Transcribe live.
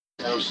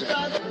This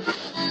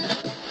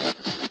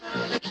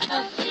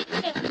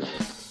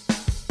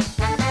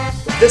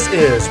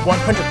is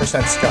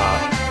 100%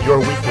 Ska, your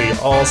weekly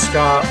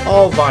all-ska,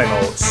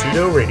 all-vinyl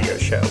pseudo-radio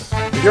show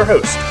with your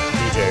host,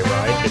 DJ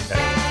Ryan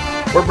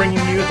Midnight. We're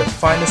bringing you the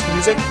finest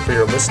music for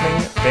your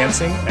listening,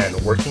 dancing, and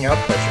working out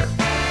pleasure.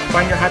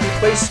 Find your happy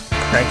place,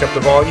 crank up the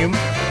volume,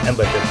 and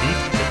let the beat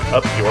pick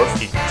up your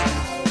feet.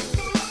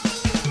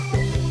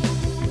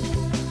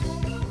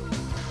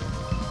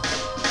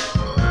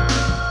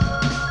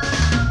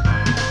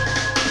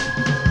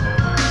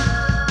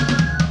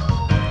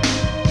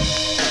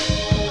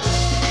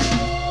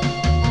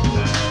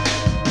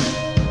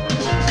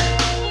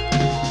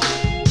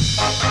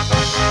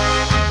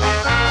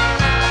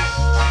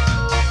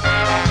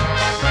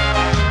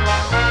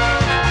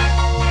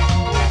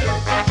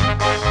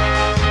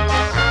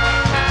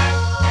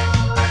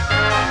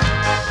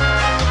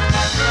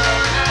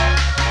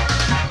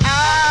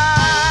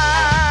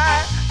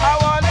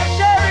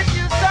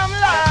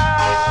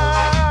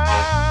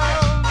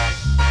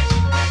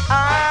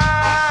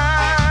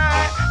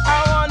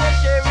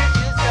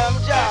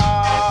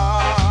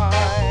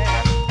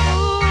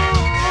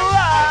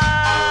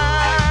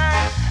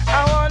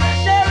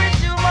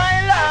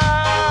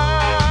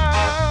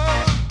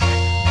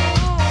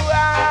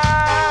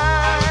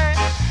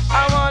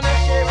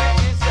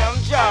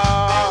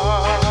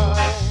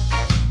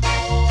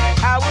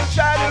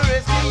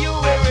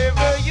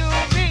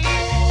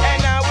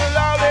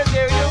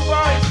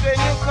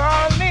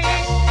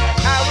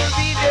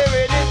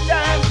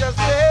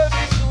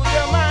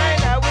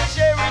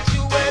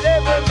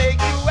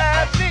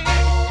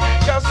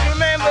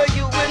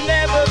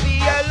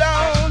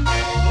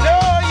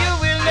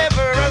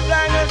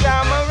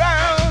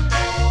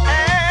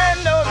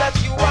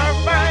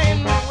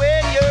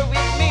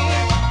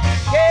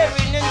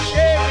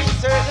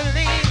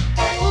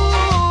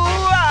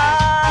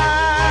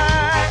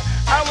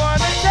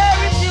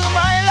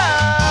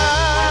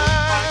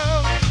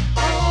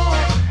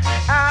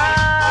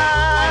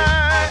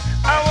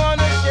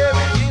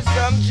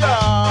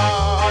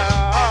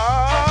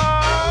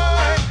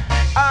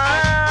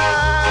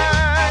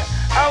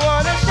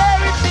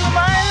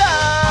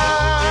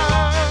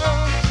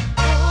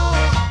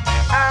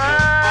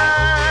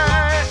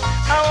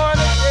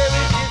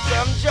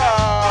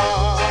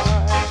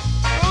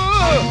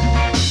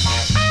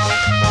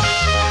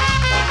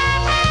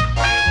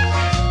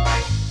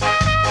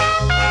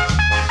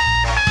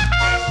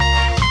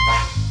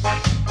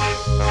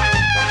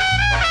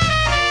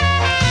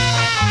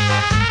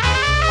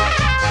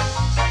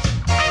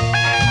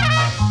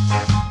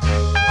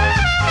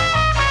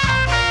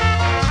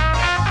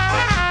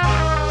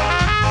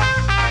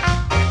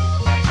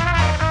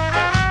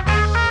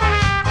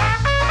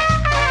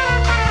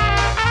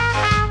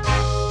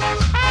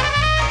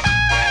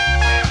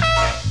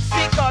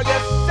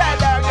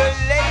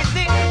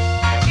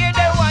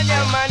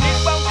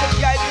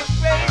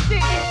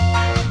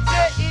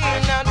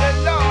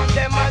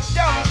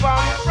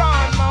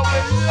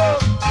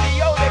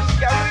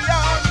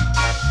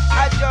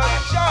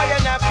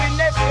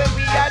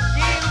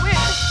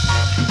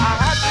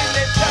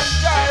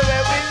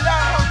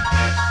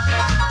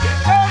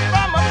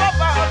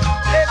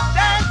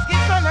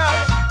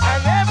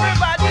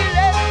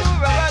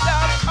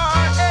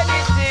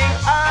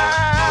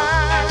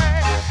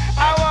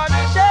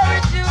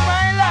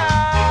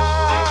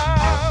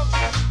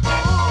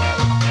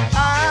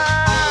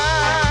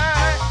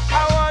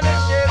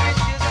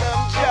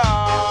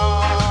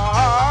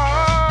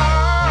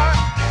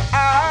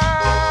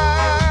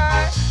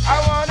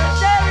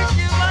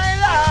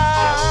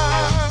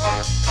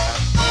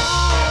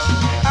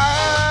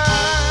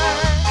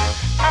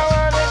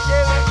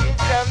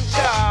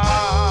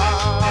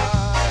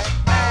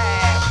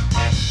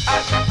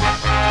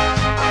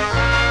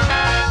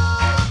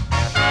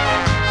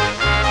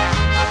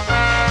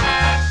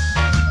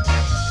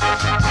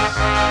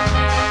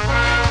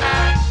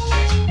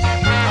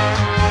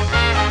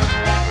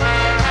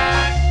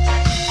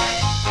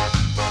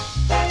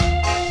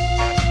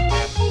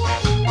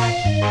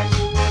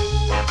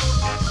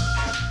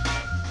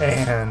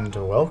 And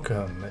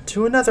welcome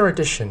to another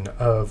edition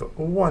of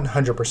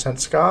 100%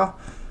 Ska.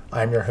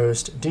 I'm your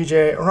host,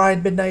 DJ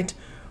Ryan Midnight,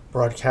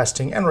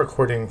 broadcasting and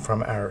recording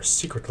from our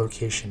secret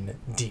location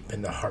deep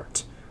in the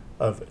heart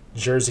of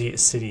Jersey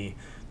City,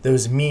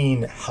 those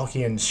mean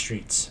halcyon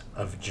streets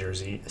of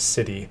Jersey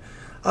City.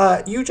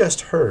 You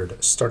just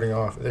heard, starting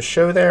off the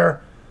show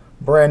there,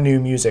 brand new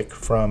music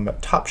from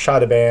Top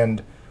Shot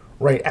Band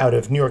right out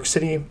of New York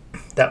City.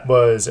 That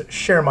was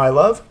Share My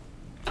Love.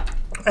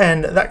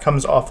 And that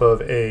comes off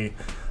of a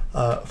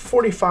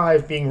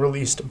 45 being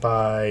released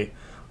by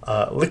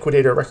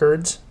Liquidator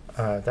Records.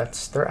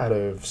 They're out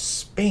of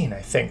Spain,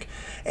 I think.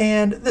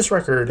 And this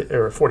record,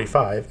 or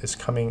 45, is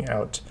coming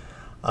out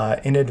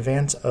in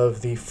advance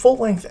of the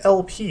full-length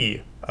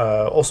LP,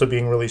 also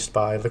being released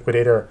by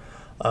Liquidator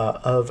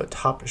of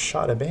Top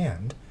Shot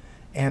Band.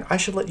 And I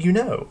should let you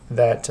know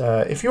that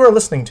if you are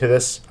listening to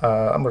this,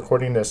 I'm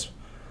recording this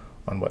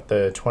on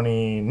the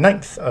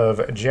 29th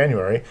of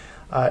January.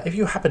 If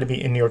you happen to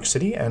be in New York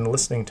City and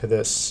listening to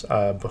this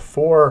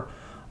before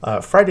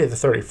Friday the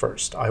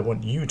 31st, I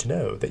want you to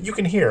know that you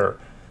can hear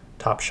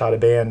Top Shot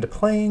Band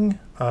playing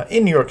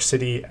in New York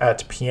City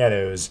at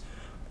Pianos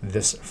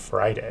this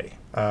Friday.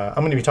 I'm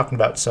going to be talking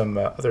about some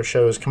other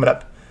shows coming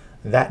up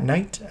that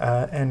night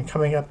and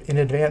coming up in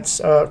advance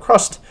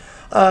across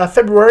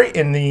February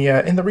in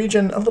the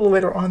region a little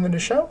later on in the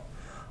show.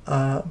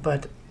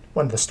 But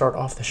wanted to start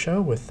off the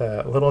show with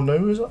a little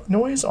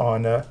noise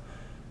on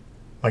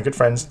my good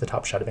friends, the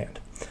Top Shot Band.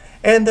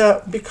 And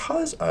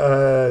because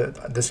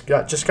this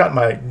just got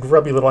my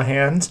grubby little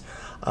hands,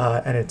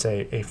 and it's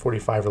a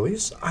 45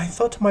 release, I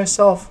thought to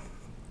myself,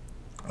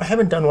 I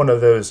haven't done one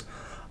of those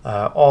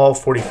all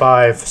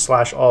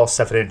 45/ all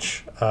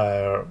 7-inch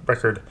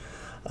record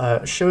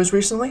shows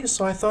recently,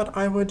 so I thought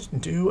I would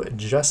do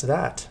just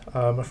that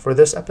for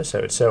this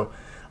episode. So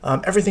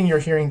everything you're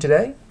hearing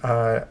today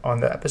on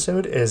the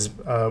episode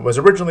was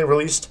originally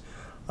released,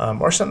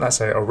 or not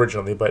say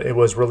originally, but it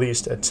was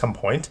released at some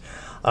point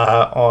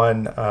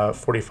on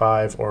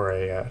 45 or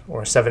a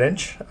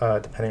 7-inch,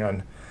 depending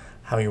on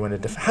how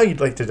how you'd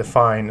like to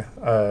define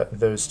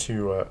those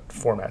two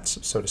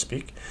formats, so to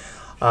speak.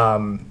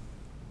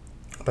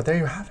 But there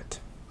you have it.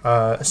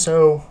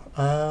 So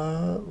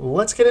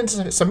let's get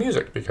into some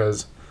music,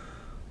 because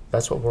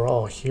that's what we're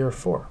all here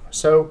for.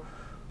 So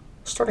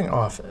starting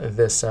off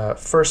this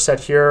first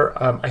set here,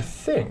 I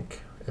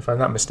think, if I'm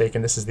not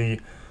mistaken, this is the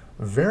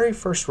very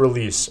first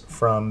release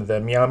from the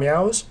Meow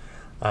Meows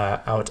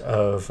out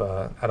of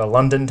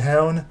London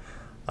town.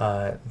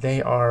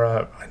 They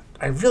are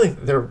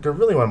they're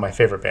really one of my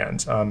favorite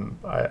bands.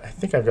 I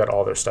think I've got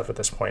all their stuff at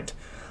this point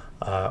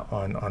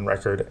on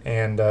record,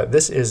 and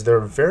this is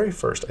their very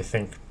first, I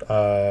think,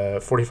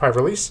 45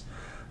 release.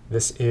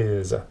 This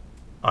is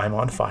I'm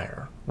on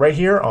Fire, right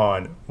here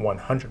on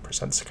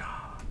 100% Ska.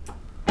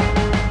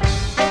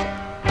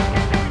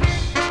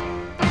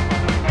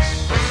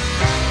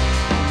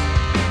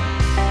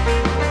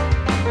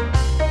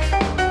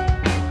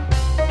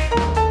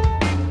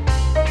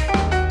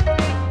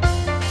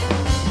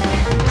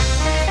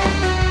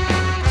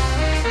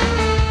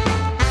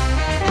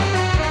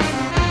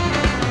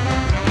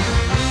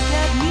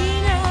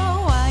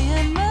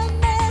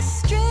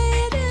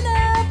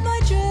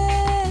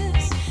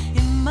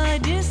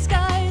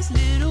 Disguise,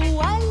 little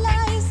white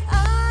lies,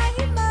 I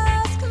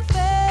must confess.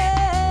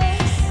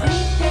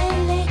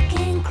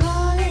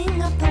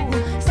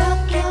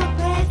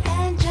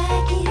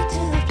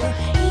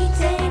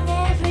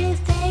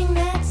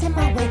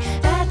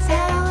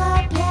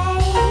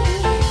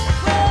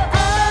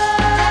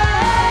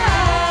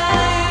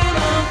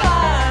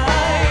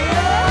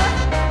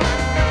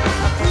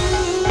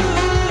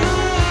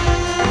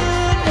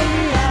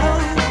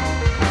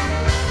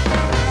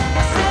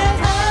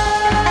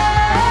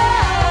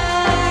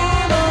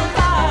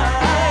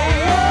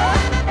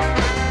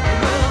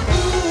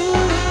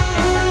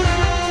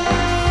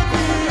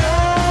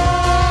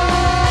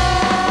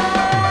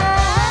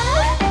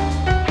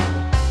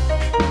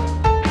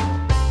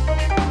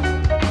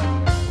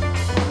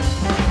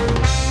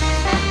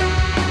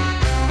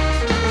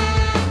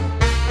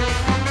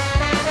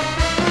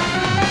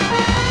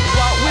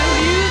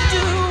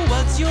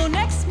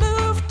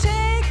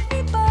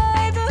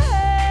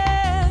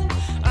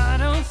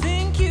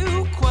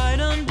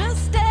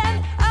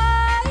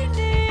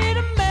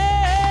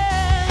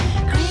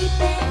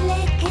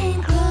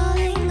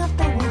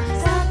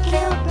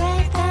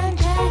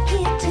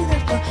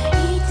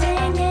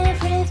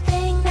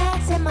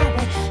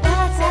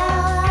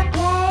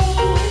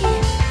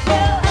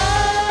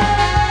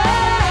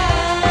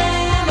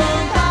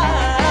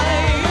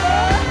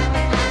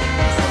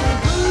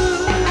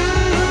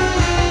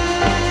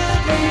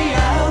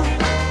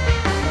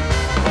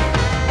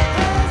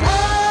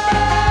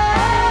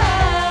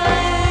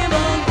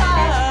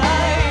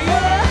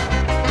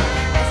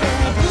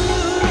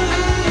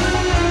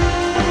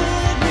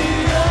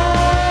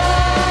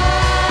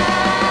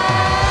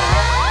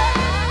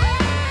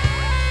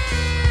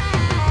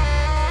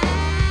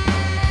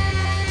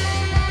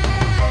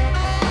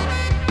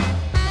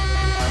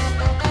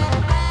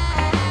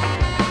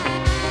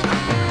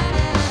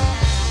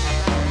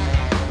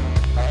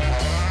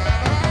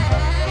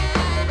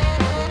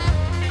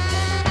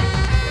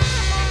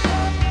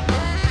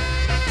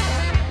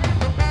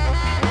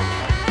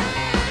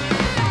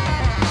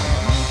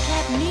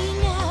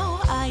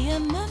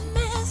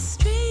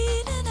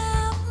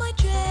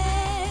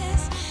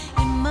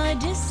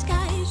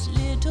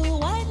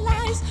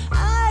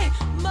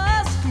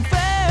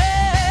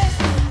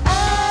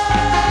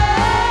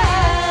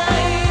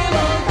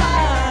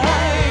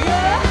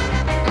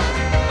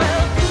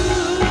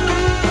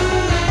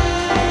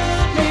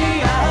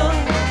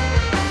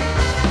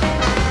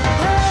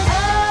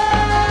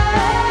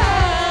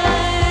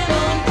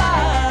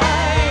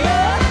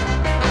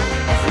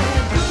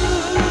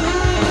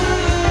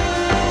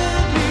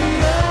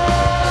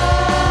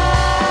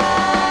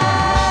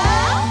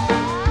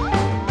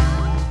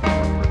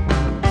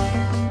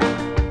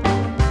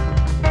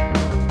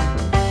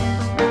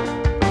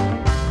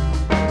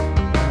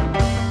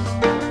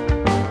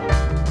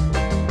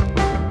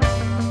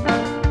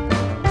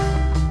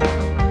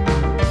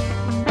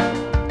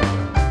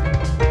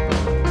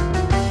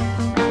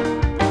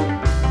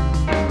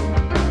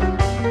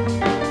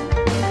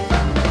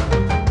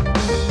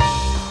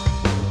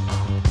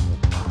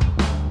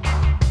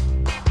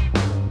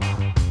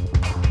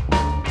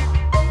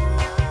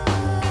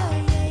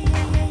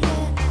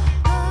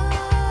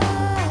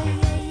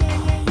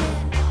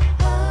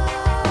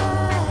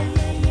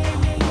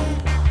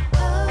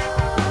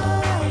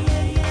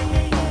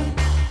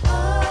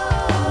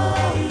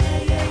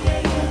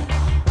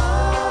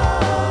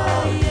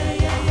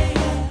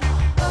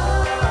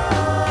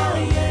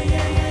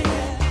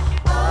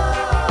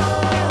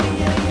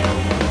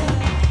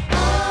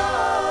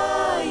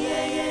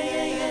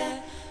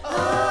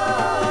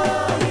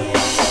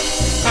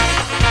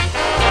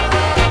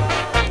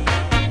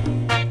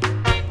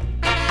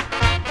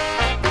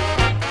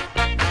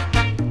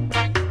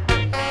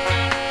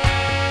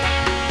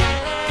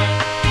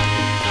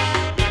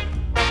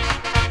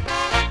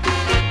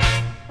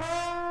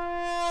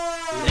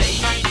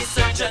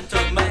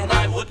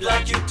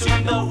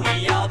 to know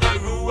we are the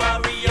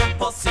Ruarian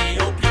Posse.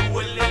 Hope you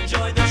will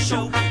enjoy the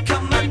show.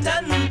 Come and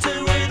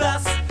enter with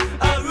us,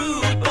 a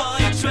rude boy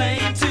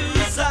train to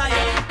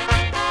Zion.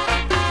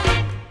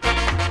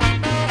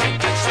 Can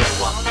catch the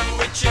one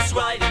which is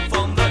riding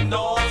from the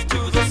north to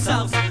the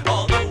south,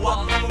 or the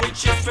one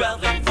which is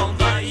traveling from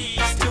the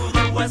east to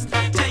the west.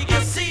 Take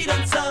a seat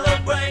and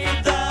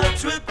celebrate the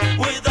trip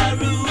with a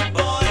rude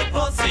boy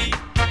posse.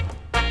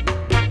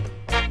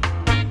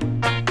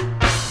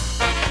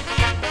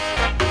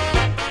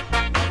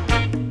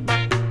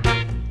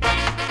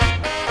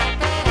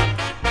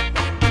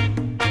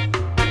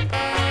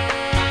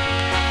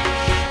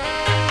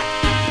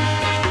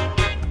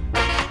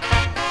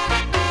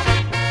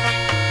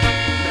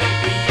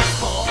 Maybe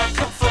it's more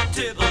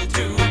comfortable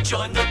to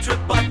join the trip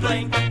by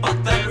plane,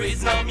 but there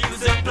is no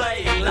music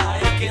playing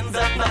like in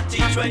that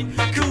nutty train.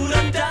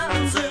 Couldn't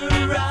dance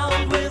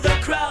around with a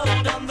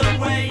crowd on the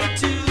way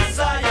to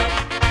Zion.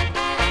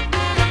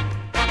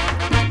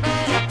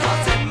 You're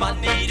passing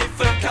money,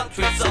 different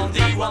countries on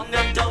the one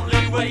and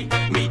only way,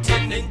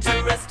 meeting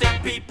interesting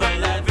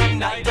people every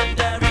night and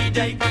every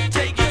day.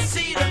 Take your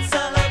seat and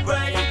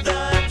celebrate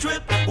the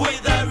trip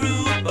with a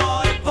rude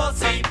boy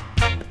posse.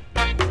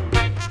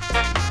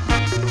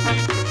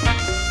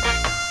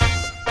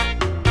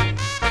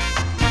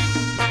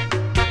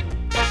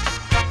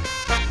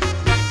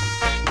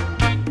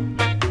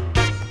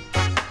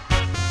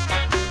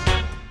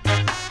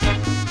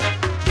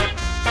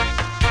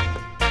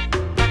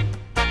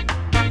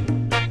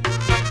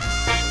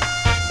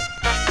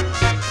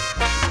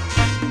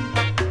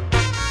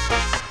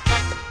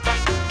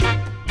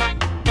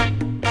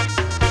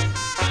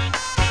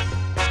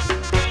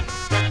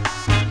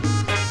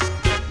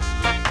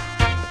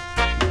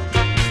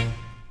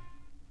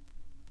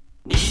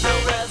 Need no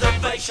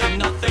reservation,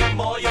 nothing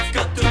more, you've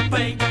got to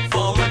pay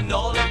for an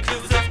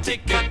all-inclusive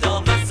ticket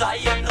of the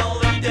Zion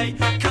holiday.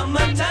 Come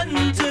and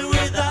enter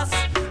with us,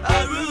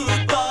 a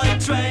rude boy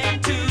train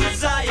to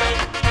Zion.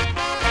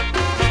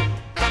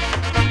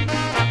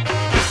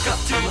 You've got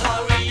to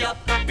hurry up,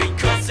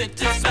 because it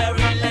is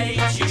very late.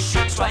 You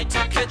should try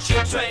to catch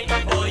your train,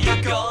 or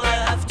you're gonna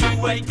have to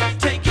wait.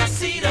 Take your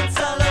seat and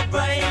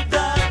celebrate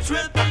the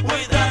trip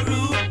with a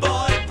rude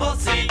boy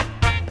posse.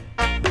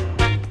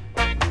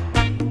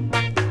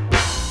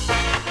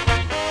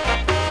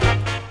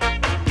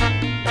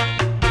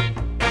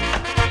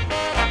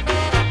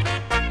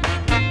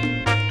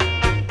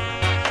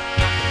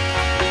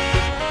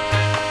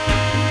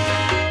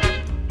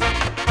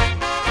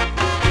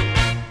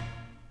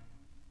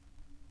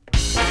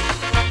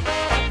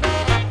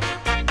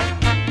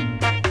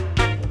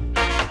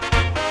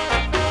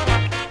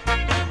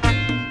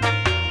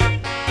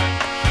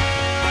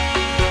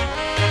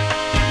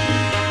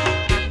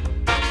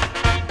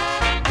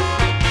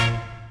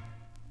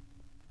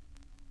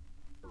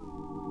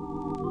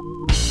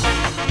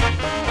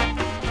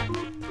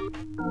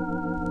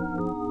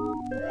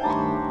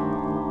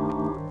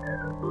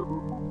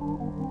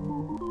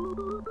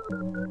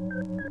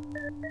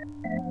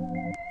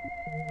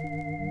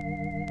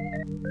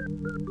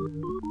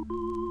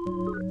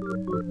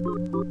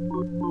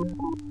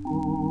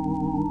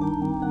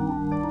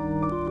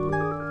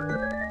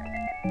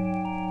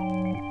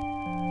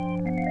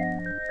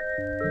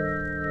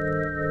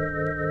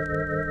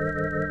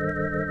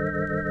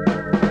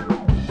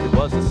 It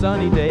was a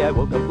sunny day, I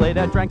woke up late,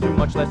 I drank too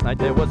much last night.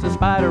 There was a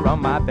spider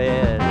on my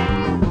bed.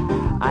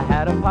 I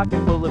had a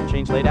pocket full of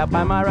change laid out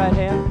by my right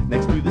hand,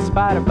 next to the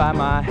spider by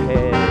my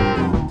head.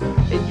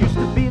 It used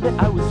to be that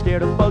I was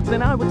scared of bugs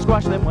and I would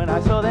squash them. When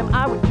I saw them,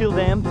 I would kill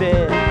them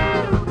dead.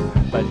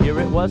 But here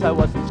it was, I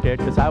wasn't scared,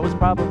 cause I was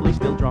probably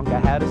still drunk. I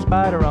had a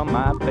spider on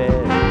my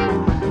bed.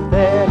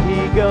 There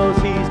he goes,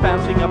 he's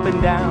bouncing up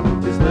and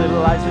down. His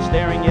little eyes are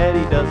staring, yet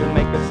he doesn't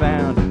make a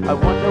sound. I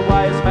wonder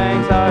why his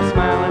fangs are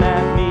smiling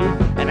at me,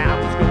 and I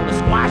was gonna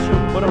squash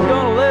him, but I'm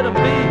gonna let him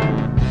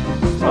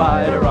be.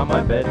 Spider on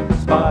my bed,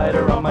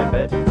 spider on my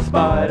bed,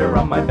 spider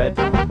on my bed.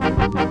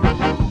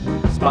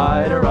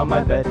 Spider on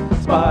my bed,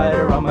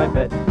 spider on my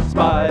bed,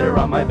 spider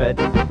on my bed.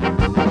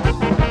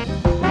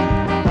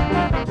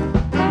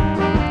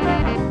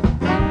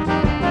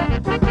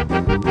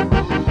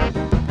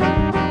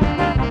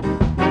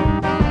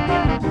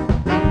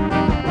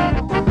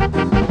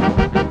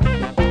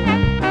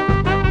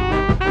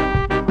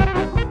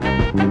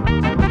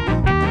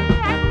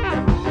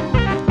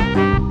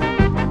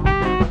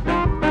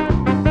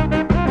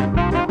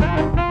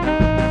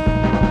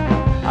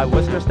 I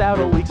was stressed out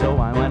all week, so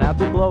I went out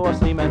to blow off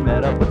steam and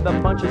met up with a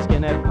bunch of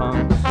skinhead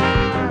punks.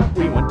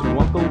 We went to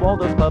Uncle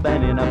Waldo's pub,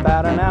 and in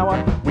about an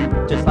hour we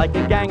were just like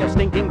a gang of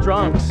stinking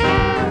drunks.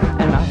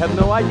 And I have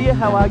no idea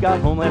how I got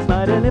home last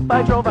night, and if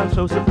I drove, I'm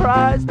so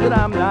surprised that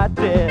I'm not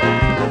dead.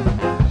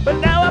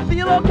 But now I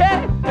feel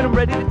okay, and I'm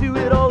ready to do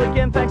it all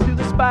again, thanks to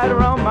the spider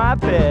on my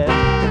bed.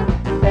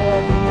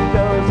 There he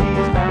goes,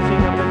 he's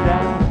bouncing up and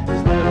down.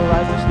 His little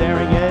eyes are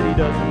staring, yet he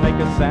doesn't make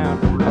a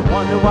sound. I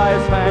wonder why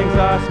his fangs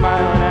are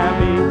smiling at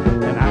me,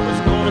 and I was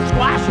gonna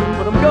squash him,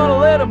 but I'm gonna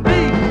let him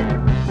be.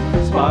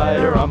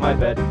 Spider on my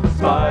bed,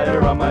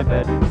 spider on my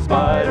bed,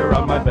 spider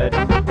on my bed.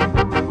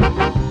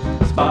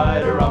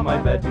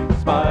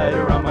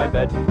 spider on my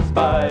bed,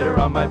 spider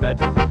on my bed.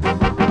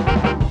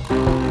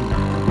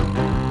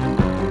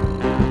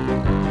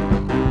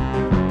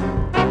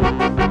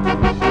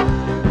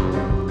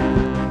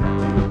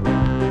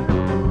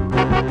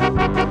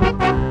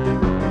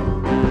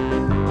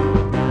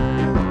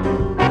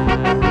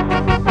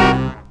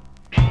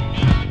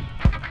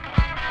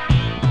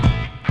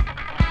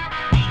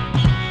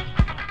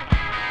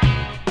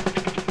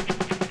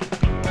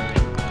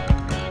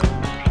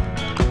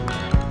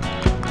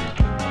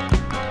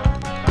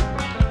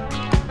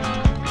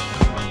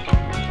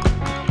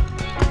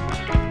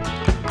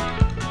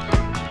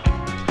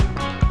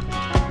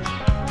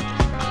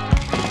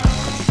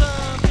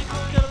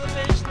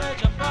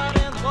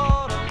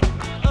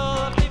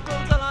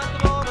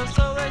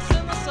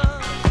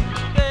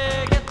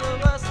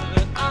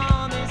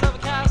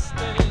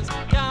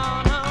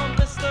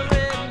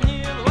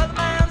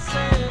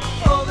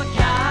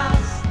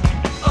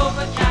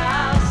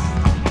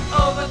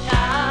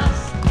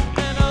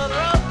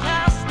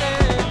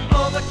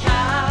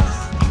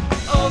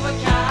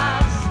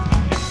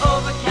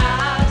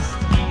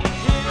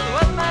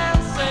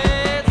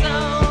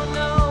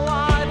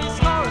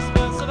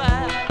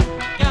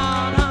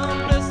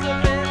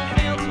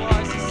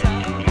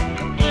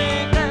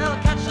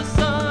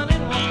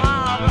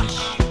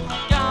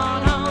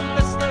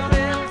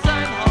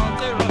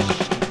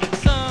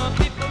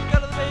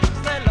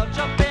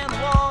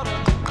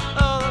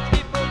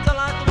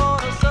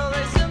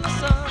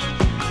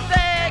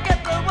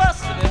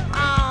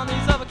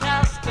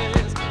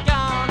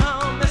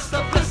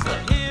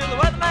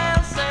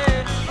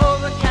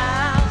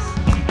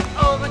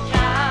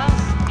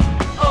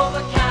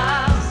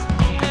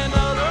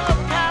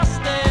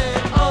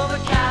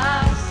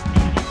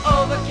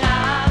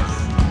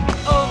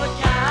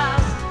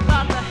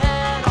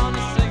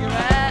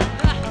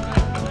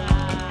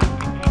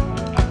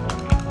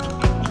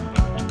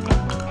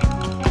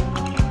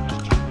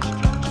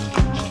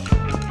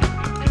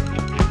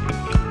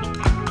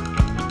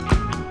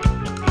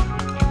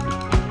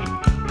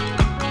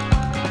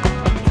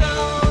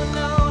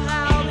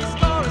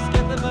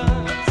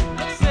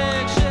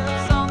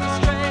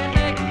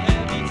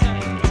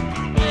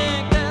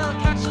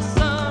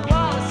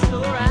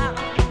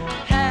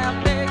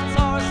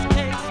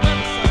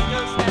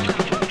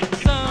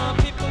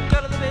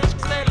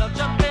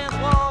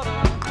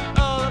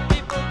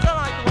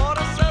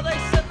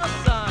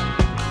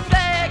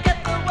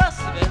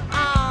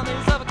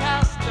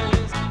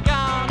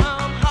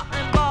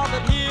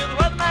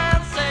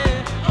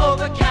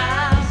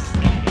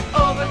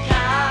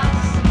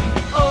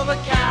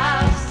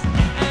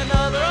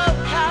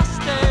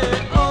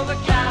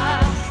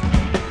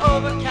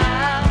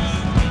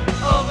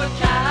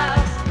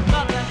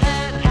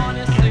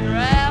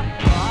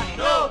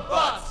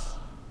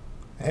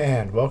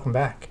 Welcome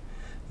back.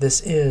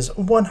 This is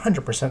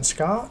 100%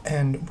 Ska,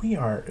 and we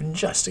are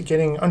just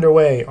getting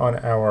underway on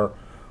our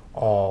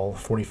all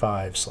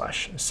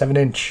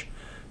 45/7-inch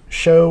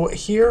show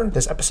here,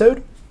 this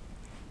episode.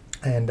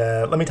 And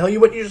let me tell you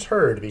what you just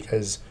heard,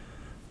 because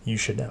you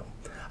should know.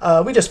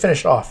 We just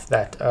finished off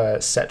that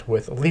set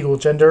with Legal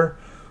Gender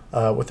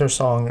with their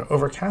song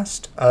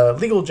Overcast.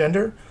 Legal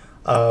Gender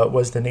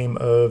was the name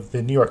of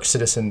the New York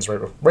Citizens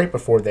right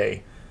before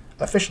they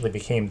officially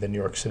became the New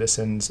York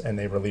Citizens, and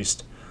they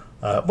released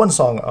one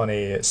song on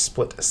a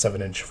split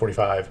 7-inch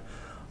 45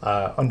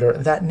 under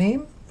that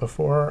name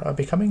before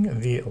becoming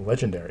the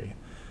legendary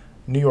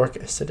New York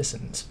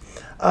Citizens.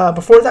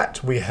 Before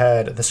that, we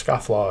had the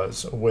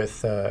Scofflaws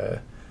with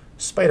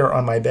Spider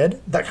on My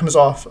Bed. That comes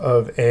off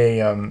of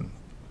a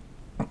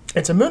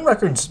it's a Moon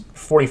Records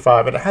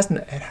 45, but it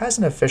has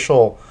an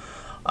official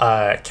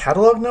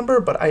catalog number,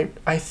 but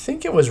I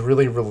think it was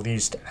really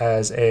released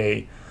as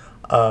a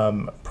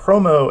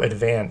promo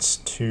advance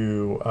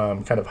to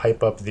kind of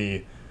hype up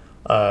the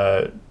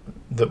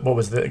what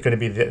was going to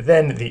be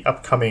the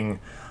upcoming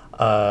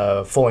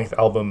full-length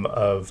album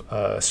of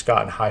Ska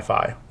and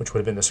Hi-Fi, which would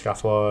have been the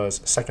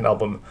Scofflaws' second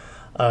album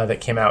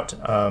that came out.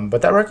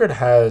 But that record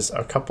has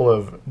a couple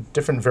of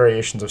different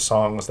variations of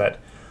songs that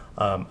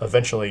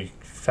eventually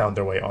found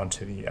their way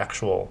onto the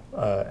actual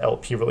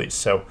LP release.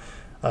 So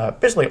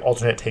basically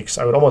alternate takes.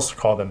 I would almost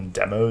call them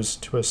demos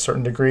to a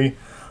certain degree,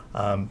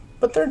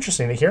 but they're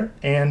interesting to hear.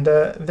 And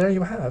there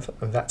you have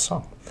that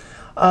song.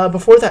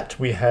 Before that,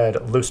 we had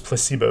Los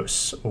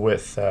Placebos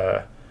with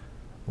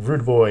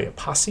Rude Boy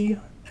Posse,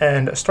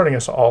 and starting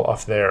us all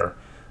off there,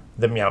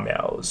 the Meow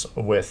Meows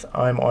with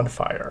I'm on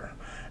Fire.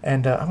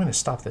 And I'm going to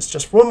stop this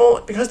just for one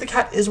moment because the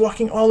cat is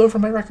walking all over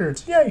my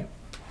records. Yay!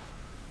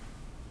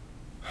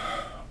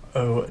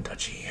 Oh,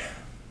 Dutchie.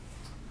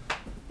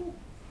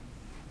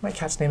 My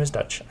cat's name is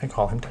Dutch. I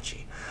call him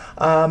Dutchie.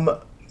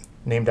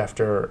 Named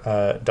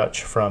after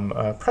Dutch from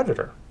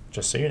Predator,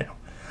 just so you know.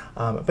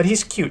 But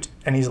he's cute,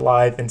 and he's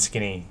lithe and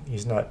skinny.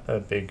 He's not a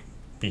big,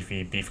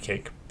 beefy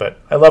beefcake. But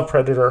I love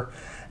Predator,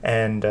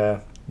 and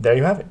there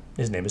you have it.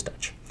 His name is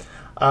Dutch.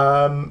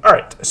 All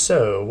right,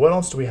 so what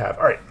else do we have?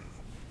 All right,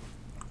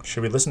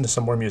 should we listen to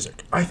some more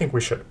music? I think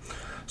we should.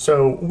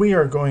 So we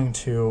are going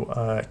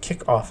to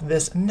kick off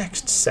this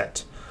next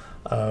set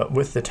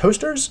with the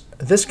Toasters.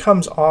 This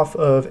comes off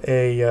of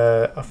a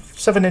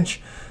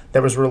 7-inch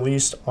that was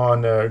released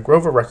on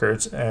Grover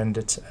Records, and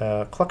it's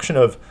a collection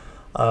of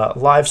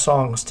live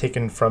songs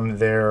taken from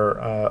their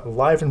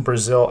Live in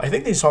Brazil. I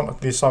think these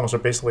songs are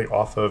basically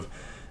off of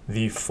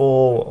the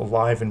full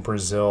Live in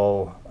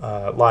Brazil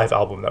live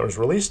album that was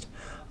released.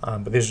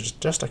 But these are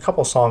just a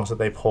couple songs that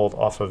they pulled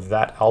off of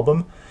that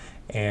album,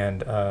 and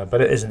but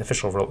it is a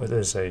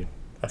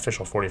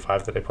official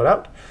 45 that they put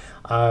out.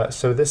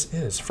 So this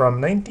is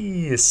from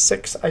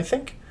 '96, I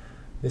think.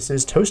 This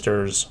is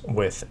Toasters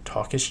with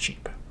 "Talk Is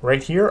Cheap"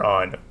 right here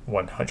on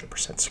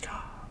 100% Ska.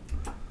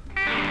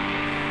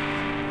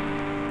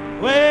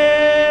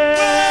 Well,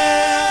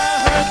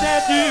 I heard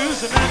that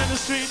news, a man in the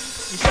street.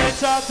 He said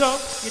talk dope,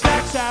 your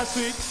dark side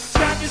sweet.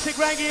 Ska music,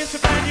 reggae, it's a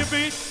brand new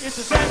beat. It's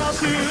the same old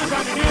shoes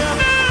on the new.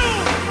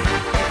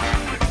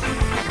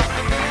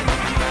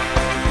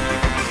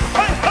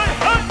 Hey, hey,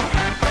 hey!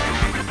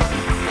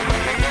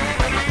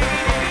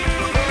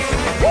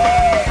 Woo!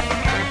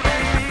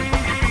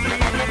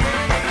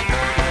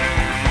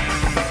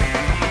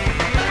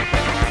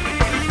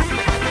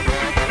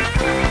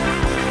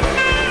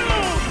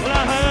 Well,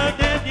 I heard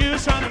that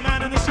news from the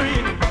man in the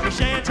street. He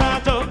said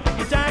talk dope,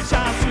 your dark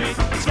side sweet.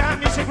 Ska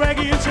music,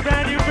 reggae, it's a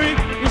brand new beat.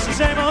 It's the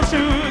same old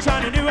shoes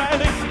on a new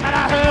alley. And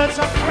I heard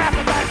some crap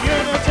about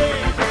unity.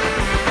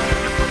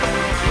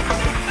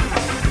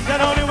 That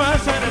only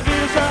works when the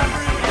views are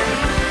free.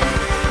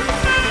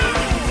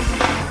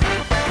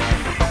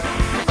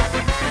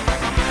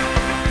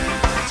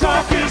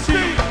 Talk is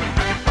cheap.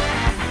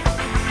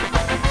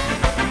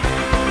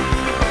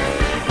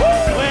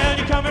 Well,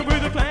 you're coming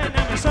with a plan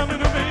and you're something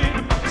to me.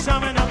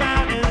 Something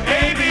about an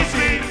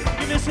ABC.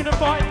 You're missing a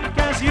point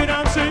because you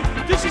don't see.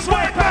 This is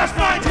way past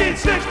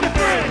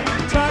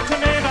 1963. Talk to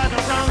me about the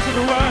wrongs of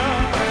the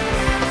world.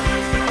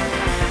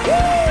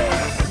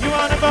 Woo! You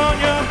wanna bone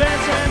your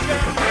best friend's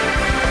girl?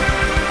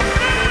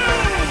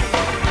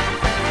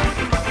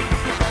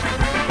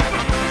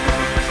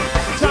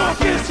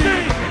 Talk is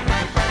cheap.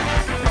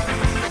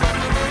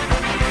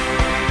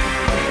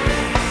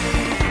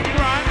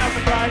 Crying out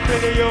the cry for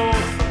the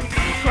youth.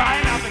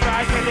 Crying out the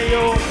cry for the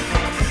youth.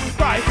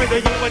 Cry for the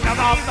youth with the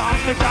mouth off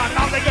the ground.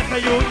 Now they get the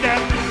youth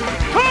then.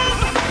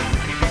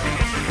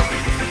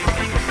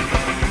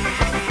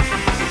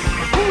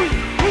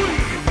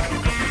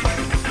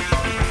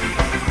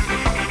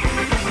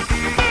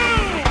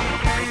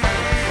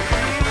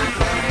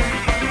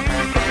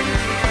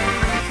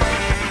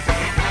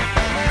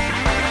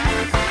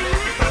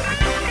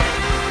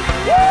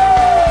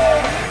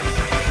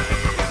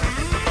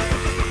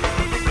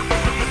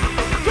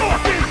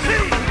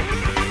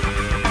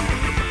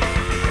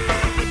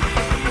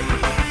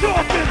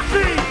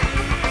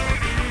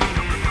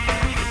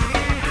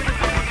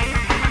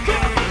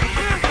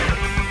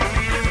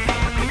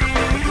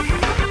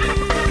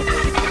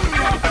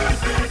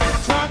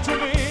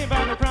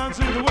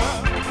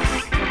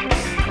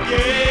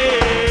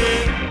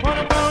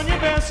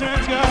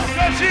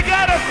 She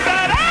got a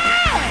fat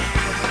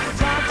ass.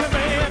 Talk to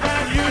me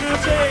about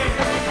unity.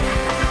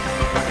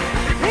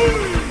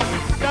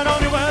 That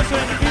only works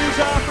when the views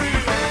are free.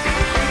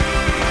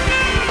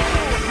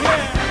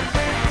 Yeah.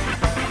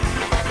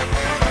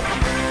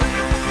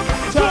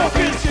 Talk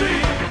is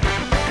cheap.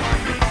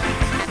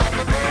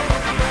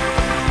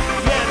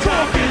 Yeah,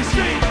 talk is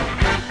cheap.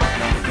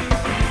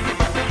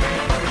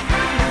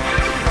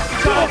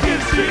 Talk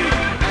is cheap.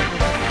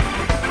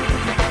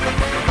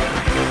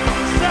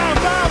 Sound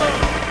follow.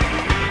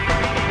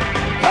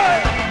 Hey!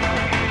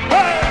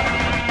 Hey!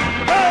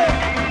 Hey!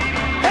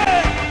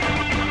 Hey!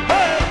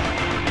 Hey!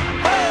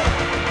 Hey!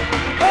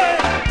 Hey!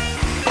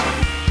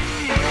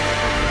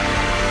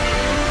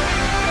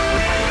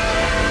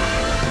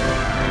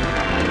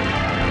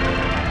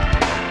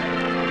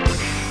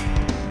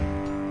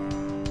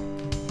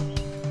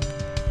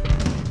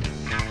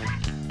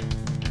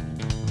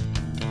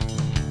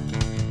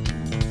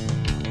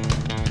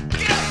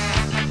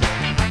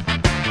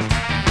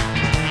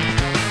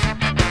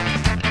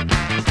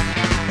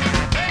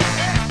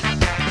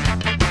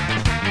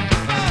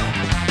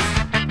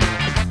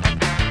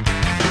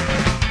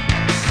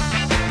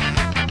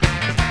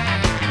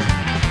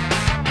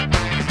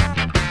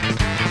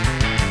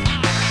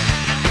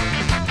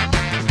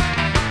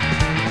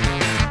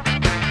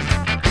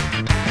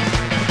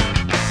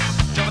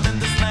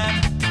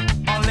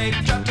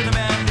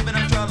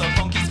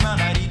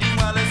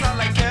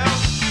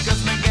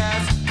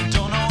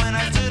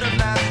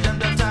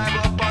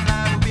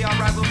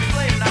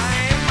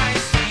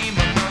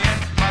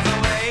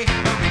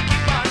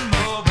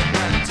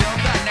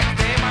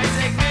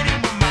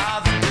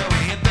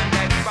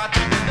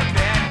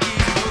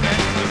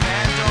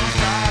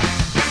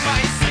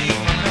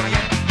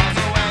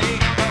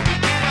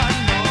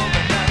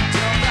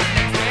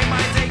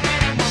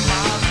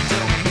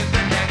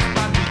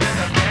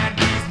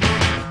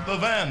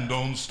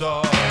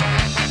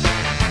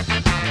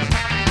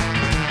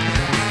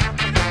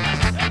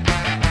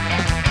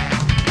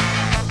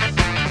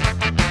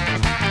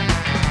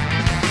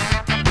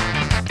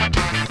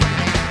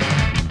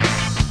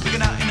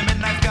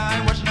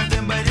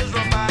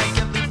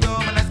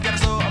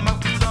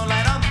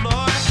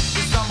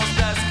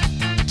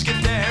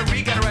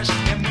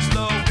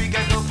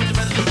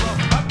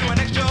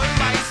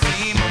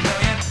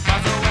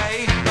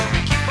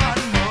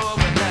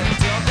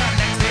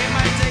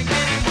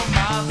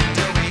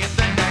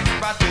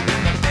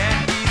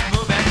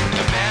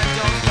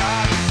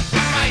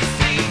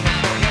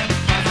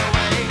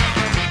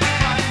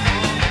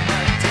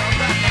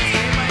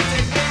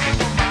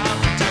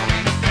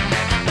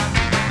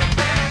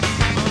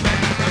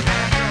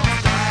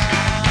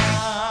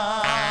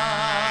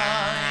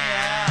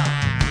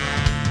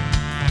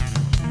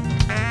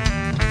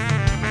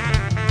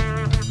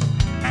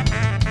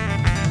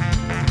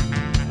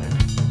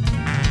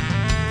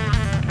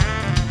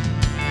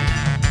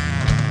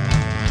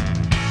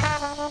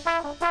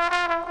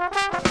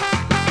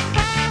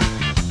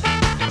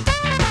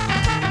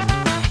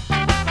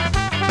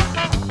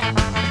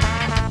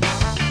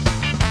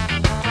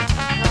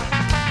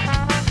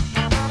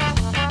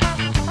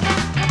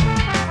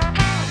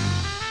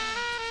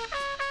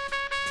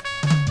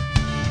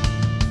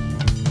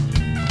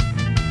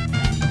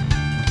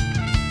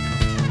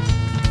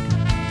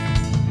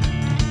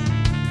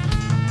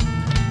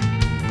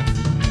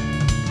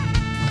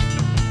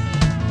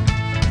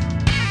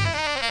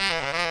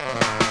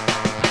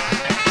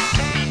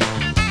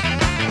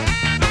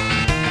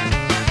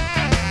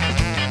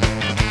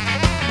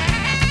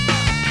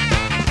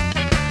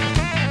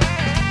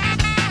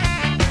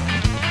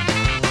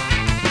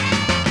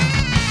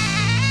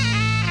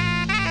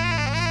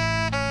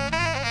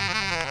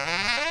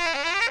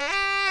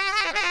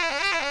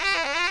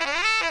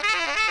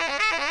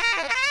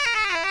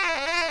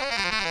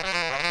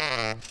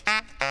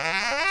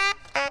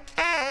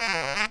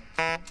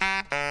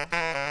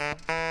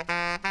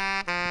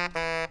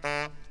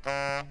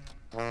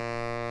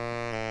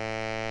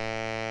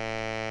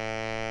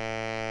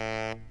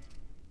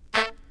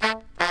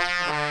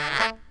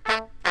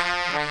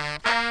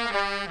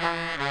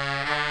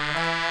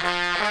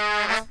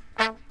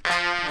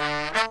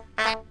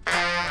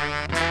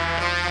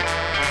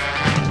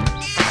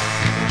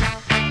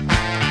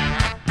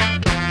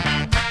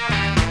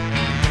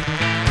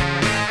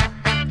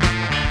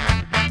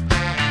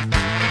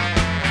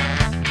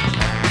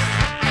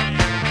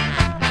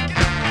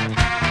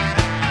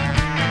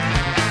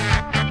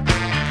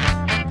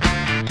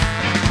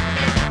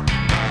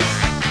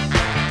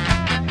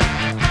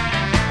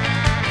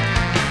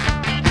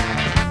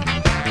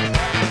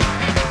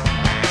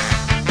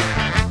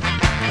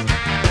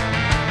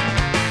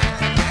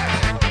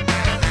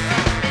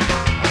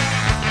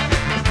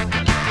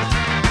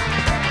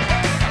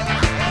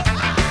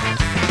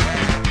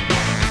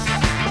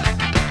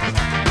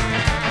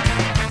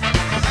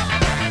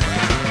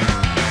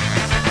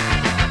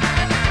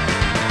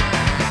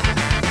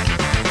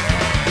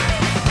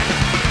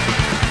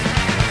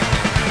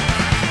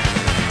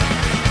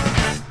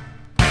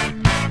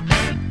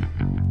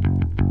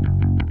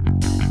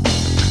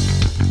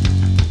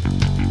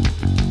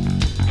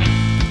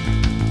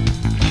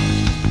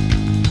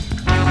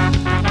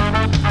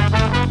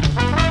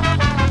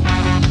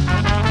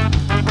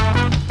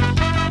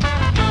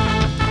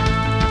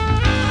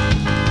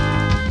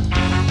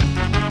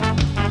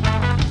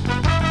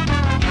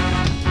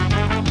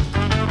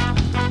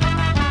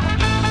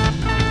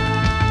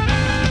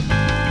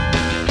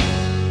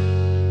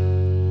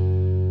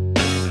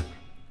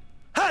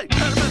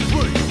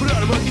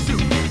 monkey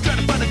suit. Trying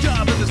to find a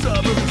job in the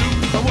suburbs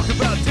too. I walk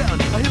about town,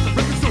 I hit the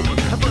record store.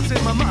 I bust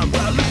in my mind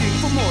while looking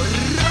for more.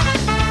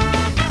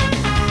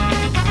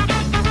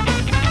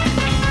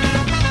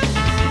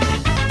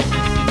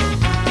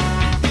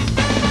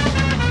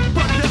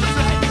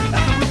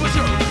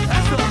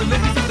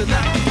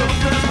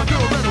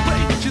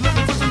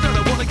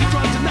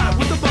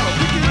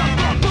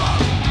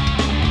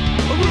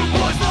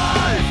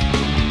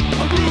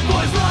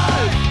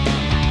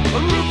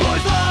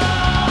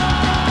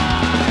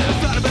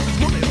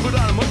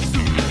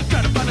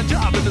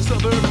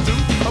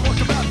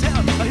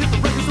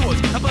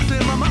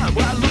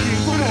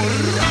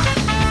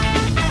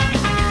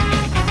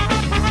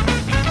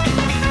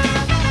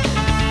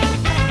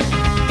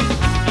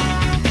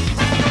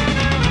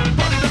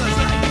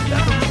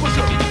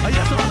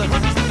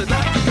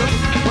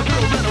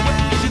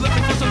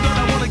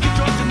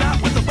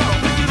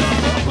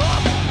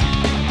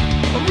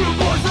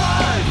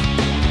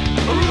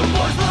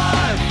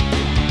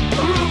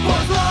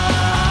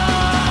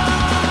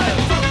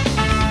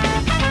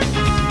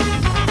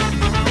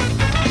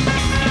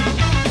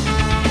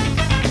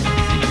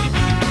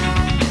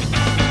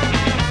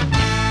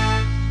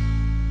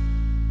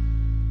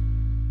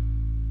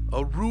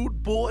 A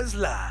Rude Boys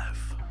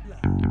Live.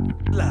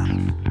 Live.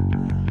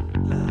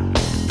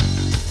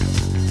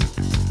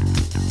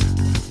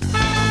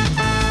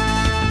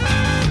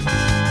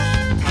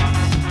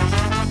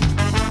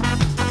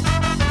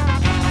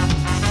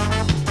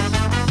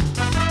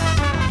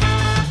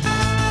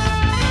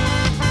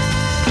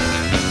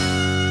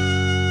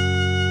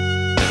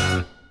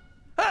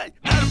 Hey,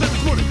 out of bed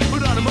this morning,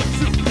 put on a monkey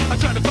suit. I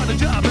tried to find a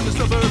job in the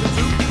suburbs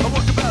too. I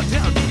walked about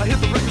town, I hit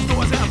the record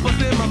stores, I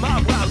busted in my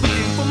mind while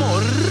looking for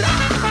more.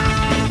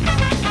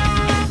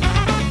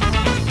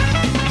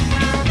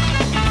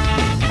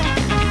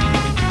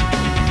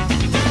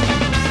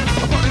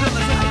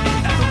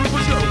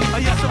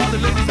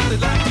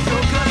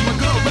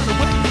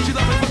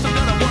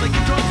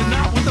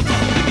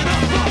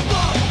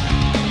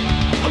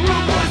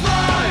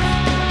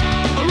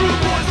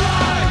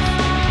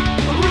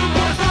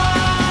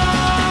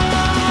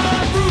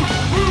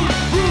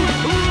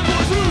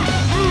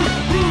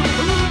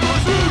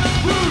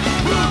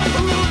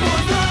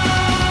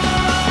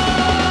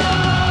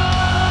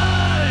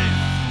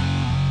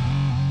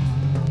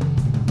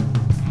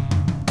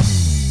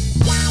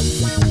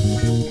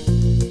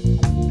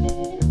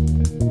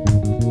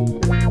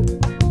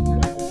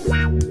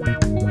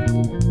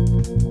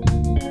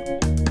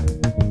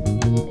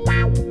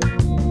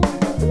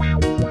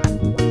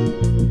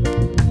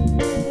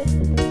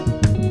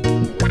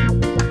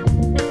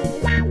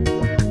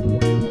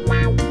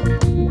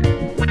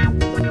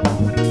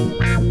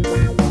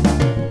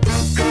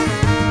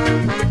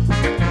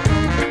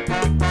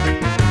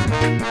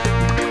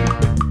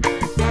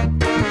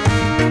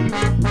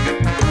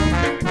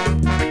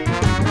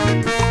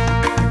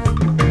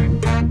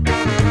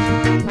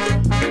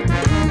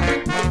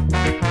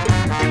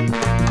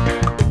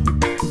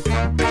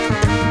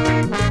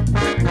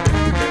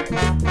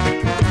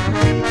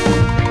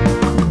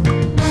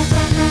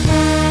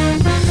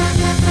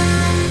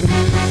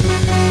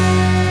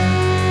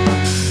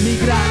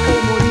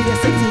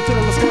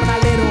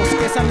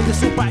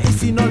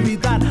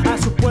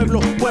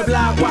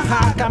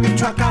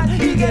 Michoacán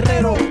y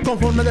Guerrero,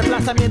 conforme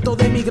desplazamiento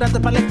de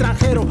migrantes para el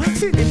extranjero,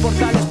 sin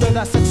importarles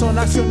toda sexo,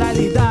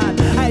 nacionalidad.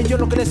 A ellos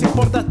lo que les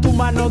importa es tu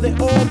mano de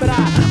obra.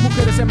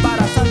 Mujeres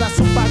embarazadas,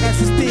 su paga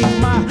es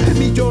estigma.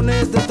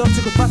 Millones de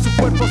tóxicos para sus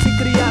cuerpos y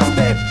crías,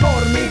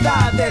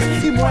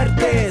 deformidades y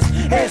muertes,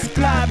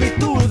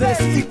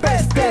 esclavitudes y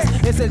pestes.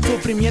 Es el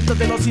sufrimiento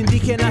de los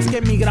indígenas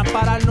que migran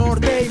para el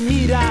norte. Y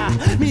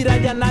mira,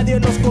 ya nadie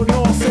los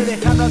conoce,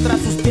 dejando atrás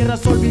sus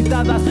tierras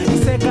olvidadas y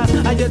secas.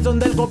 Allí es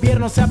donde el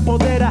gobierno se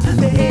apodera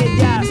de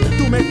ellas.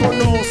 Tú me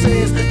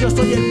conoces, yo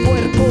soy el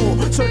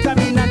puerco, soy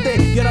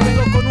caminante y ahora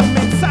vengo con un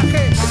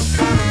mensaje.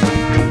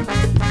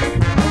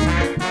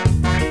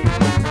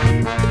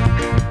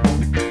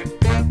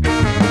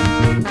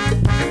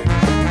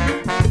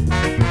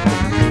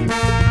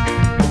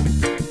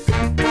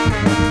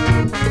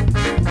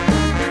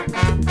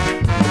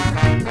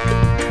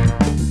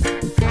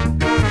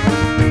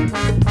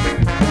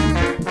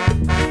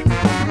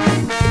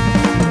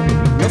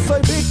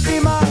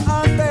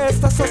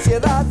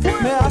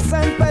 Me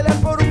hacen pelear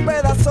por un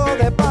pedazo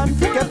de pan.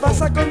 ¿Qué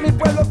pasa con mi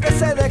pueblo que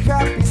se deja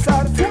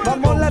pisar?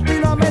 Vamos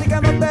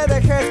Latinoamérica, no te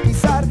dejes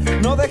pisar.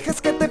 No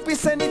dejes que te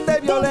pisen y te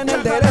violen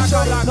el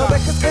derecho. No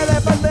dejes que le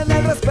falten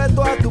el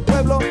respeto a tu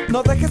pueblo.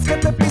 No dejes que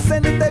te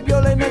pisen y te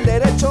violen el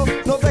derecho.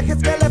 No dejes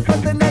que le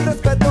falten el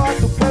respeto a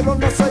tu pueblo.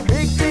 No soy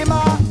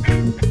víctima.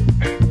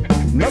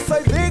 No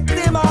soy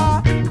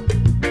víctima.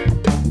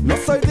 No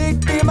soy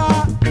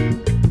víctima.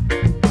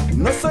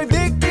 No soy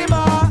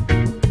víctima.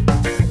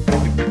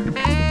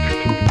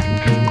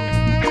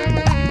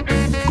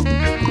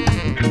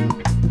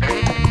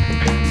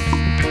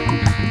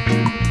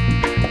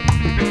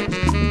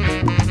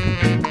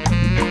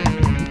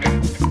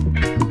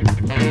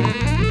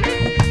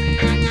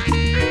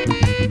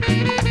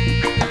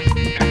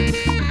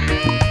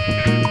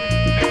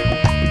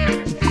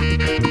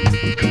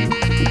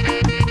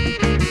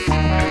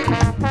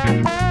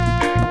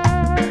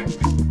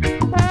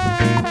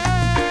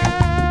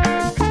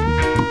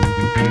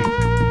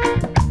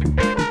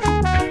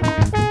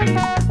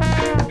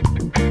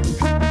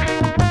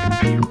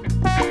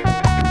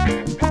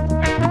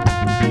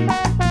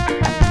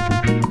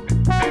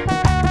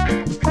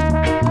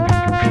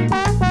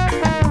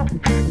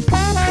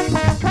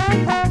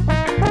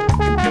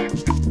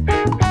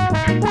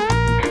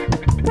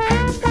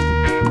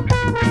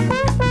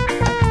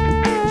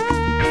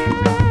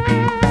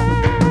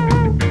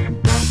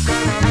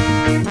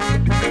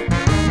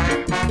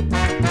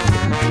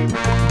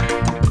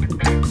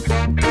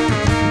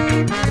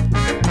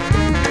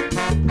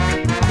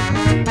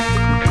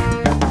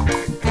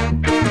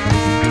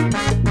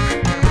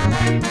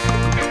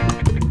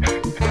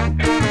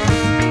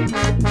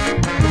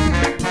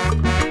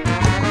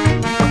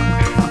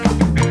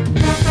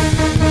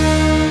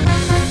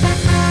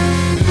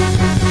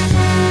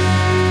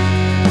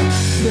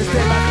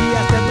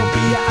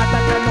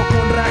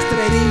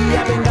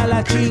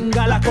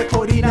 chinga la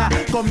cocorina.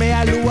 Come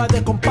alúa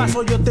de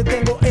compaso, yo te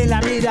tengo en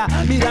la mira.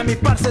 Mira mi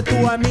parce,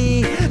 tú a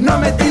mí. No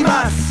me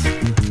timas,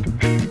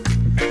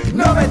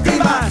 no me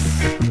timas.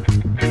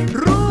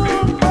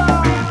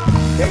 Rumba.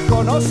 Te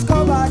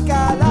conozco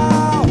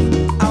bacalao,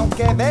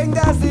 aunque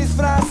vengas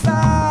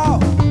disfrazado.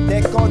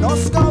 Te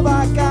conozco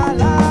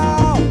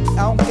bacalao,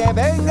 aunque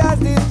vengas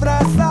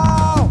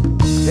disfrazado.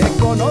 Te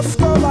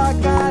conozco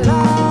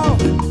bacalao,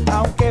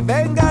 aunque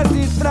vengas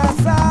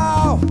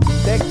disfrazado.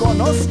 Te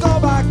conozco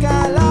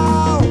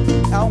bacalao,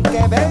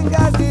 aunque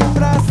vengas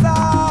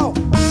disfrazado.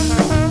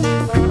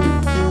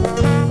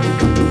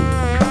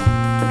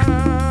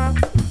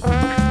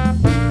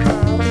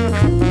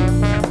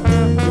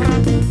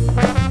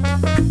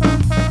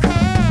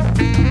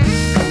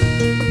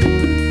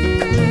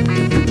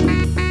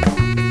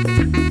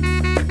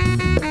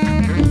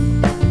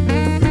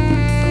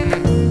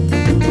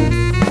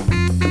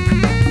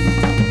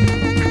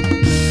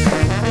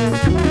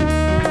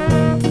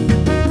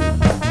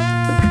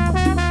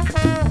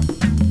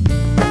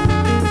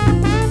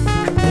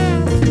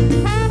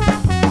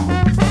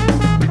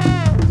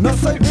 No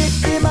soy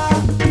víctima,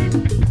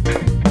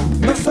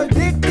 no soy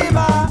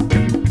víctima,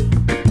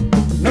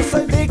 no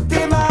soy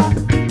víctima,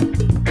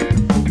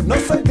 no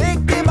soy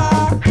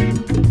víctima,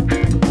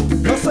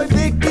 no soy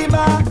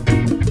víctima,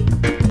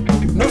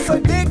 no soy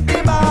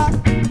víctima,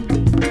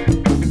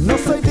 no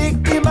soy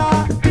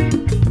víctima,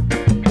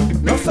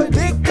 no soy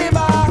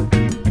víctima,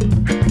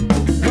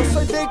 no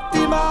soy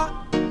víctima,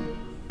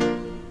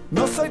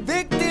 no soy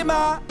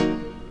víctima,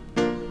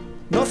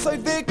 no soy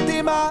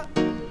víctima.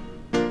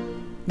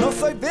 No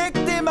soy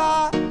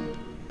víctima,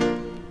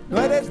 no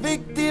eres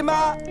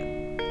víctima.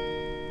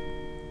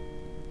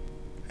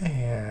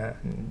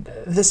 And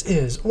this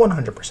is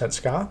 100%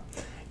 ska.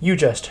 You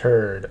just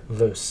heard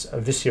Los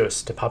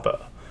Vicios de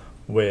Papa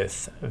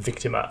with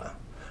Victima.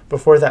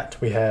 Before that,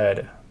 we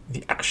had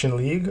the Action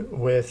League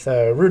with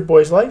Rude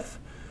Boy's Life.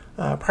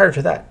 Prior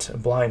to that,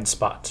 Blind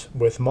Spot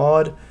with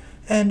Maud.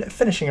 And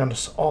finishing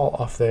us all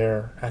off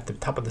there at the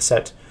top of the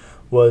set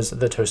was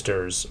the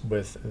Toasters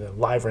with the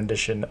live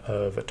rendition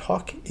of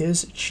Talk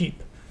is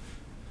Cheap.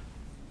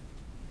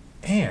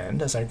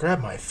 And as I grab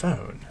my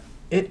phone,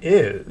 it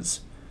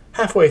is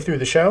halfway through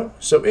the show,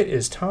 so it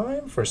is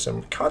time for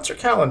some concert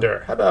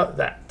calendar. How about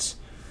that?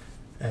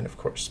 And of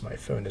course, my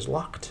phone is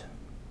locked,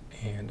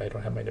 and I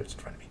don't have my notes in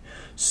front of me.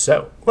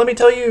 So let me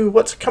tell you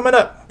what's coming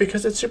up,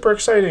 because it's super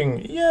exciting.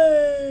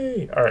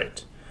 Yay! All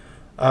right.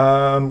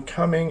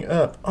 Coming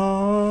up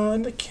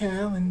on the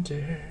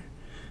calendar,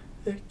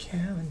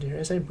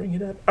 as I bring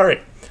it up. All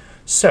right.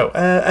 So,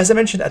 as I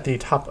mentioned at the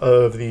top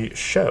of the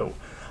show,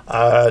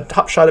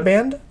 Top Shot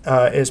Band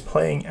is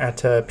playing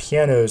at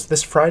Pianos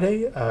this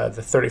Friday,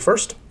 the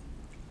 31st.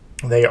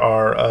 They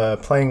are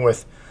playing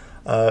with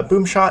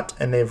Boomshot,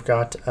 and they've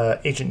got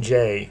Agent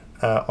J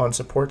on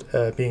support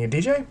being a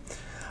DJ.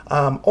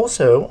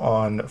 Also,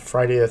 on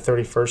Friday the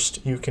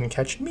 31st, you can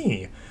catch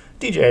me,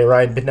 DJ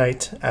Ride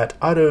Midnight, at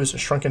Otto's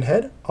Shrunken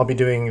Head. I'll be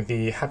doing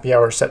the happy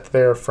hour set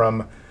there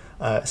from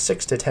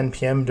 6 to 10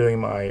 p.m. doing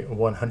my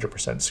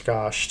 100%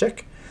 ska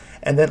shtick,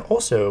 and then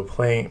also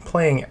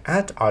playing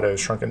at Otto's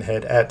Shrunken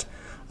Head at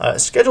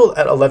scheduled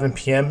at 11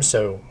 p.m.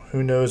 So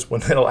who knows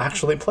when it'll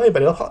actually play,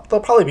 but they'll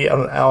probably be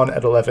on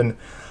at 11.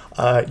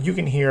 You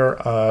can hear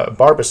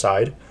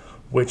Barbicide,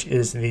 which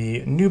is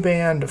the new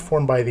band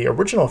formed by the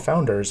original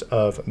founders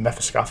of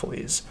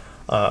Mephistopheles,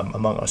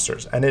 among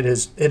others, and it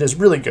is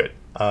really good.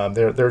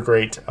 They're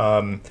great.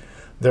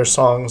 Their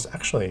songs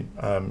actually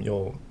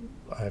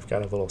I've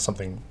got a little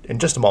something in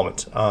just a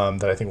moment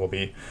that I think will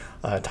be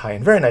tie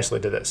in very nicely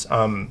to this.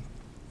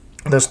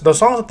 The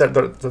songs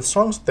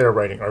that they're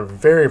writing are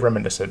very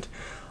reminiscent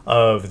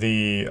of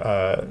the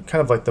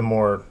kind of like the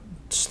more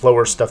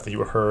slower stuff that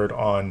you heard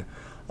on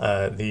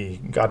the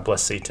God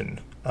Bless Satan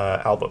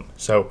album.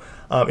 So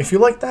if you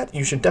like that,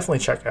 you should definitely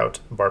check out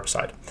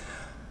Barbicide.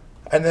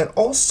 And then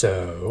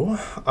also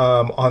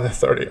on the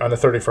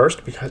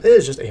 31st, because it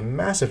is just a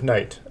massive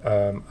night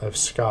of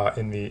ska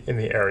in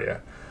the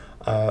area.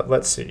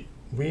 Let's see.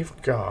 We've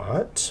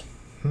got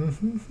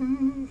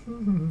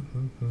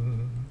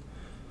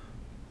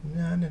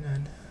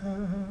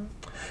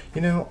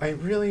You know,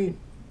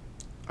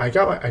 I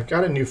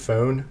got a new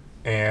phone,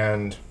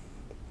 and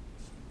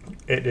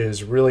it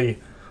is really,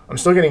 I'm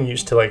still getting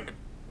used to like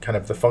kind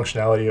of the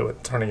functionality of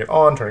it, turning it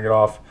on, turning it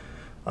off,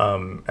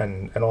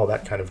 and all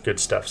that kind of good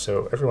stuff.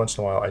 So every once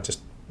in a while I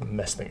just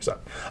mess things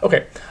up.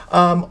 Okay.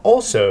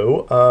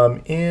 Also,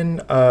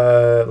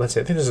 let's see,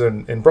 I think this is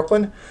in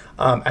Brooklyn,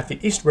 at the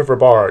East River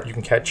Bar, you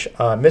can catch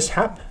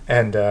Mishap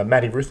and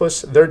Maddie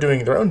Ruthless. They're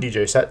doing their own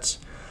DJ sets,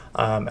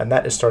 and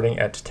that is starting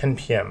at 10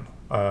 p.m.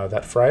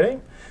 That Friday.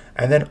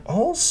 And then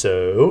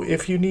also,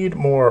 if you need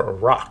more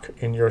rock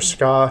in your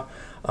ska,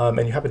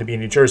 and you happen to be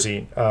in New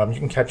Jersey, you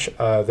can catch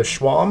the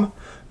Schwam.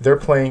 They're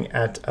playing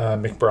at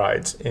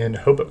McBride's in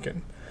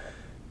Hoboken.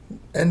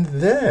 And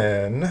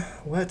then,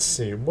 let's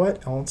see,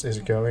 what else is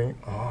going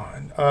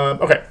on?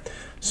 Okay,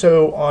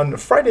 so on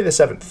Friday the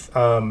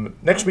 7th,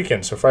 next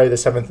weekend, so Friday the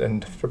 7th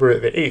and February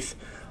the 8th,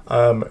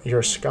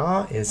 Your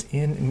ska is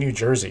in New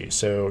Jersey,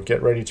 so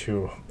get ready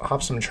to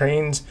hop some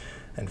trains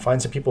and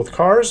find some people with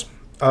cars.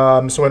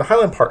 So in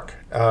Highland Park,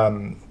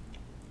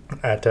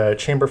 at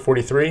Chamber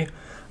 43,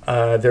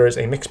 there is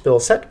a mixed bill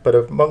set, but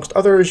amongst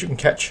others, you can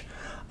catch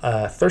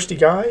Thirsty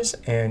Guys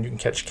and you can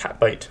catch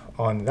Catbite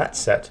on that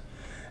set.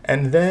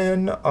 And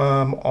then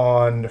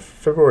on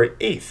February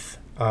 8th,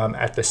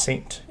 at the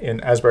Saint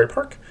in Asbury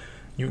Park,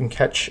 you can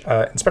catch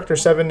Inspector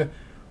 7,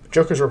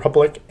 Joker's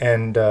Republic,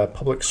 and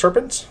Public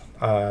Serpents.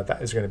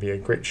 That is going to be a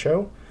great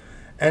show.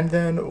 And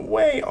then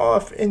way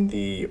off in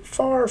the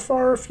far,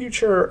 far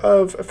future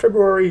of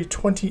February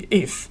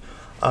 28th,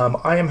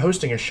 I am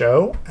hosting a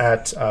show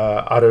at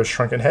Otto's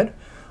Shrunken Head.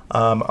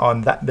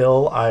 On that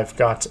bill, I've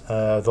got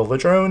the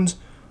Ladrones,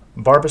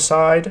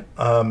 Barbicide,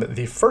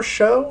 the first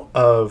show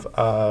of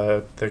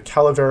the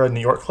Calavera New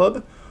York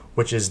Club,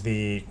 which is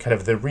the kind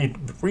of the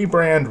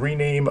rebrand,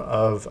 rename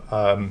of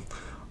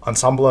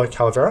Ensemble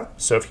Calavera.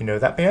 So if you know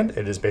that band,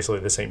 it is basically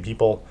the same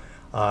people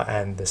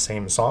and the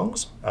same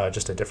songs,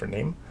 just a different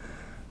name.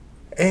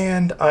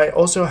 And I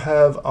also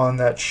have on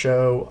that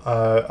show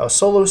a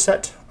solo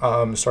set,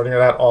 starting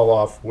that all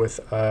off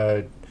with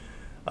Jay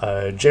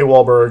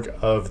Wahlberg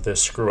of the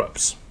Screw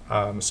Ups.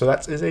 So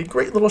that is a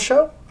great little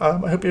show. I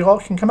hope you all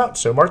can come out,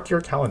 so mark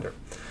your calendar.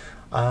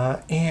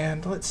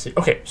 And let's see.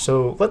 Okay,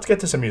 so let's get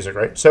to some music,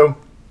 right? So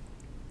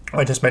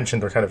I just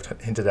mentioned or kind of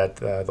hinted at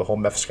the whole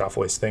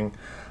Mephistopheles thing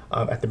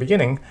at the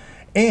beginning.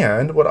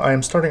 And what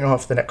I'm starting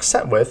off the next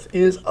set with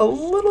is a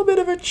little bit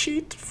of a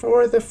cheat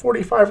for the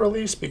 45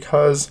 release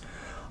because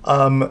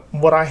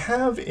what I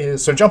have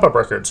is... So Jump Up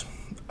Records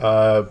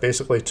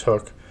basically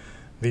took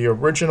the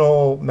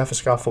original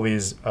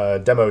Mephistopheles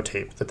demo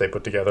tape that they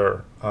put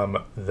together,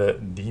 the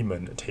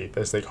Demon tape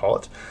as they call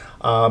it,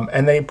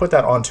 and they put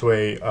that onto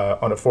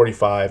on a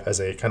 45 as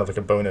a kind of like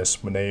a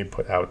bonus when they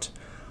put out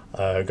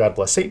God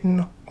Bless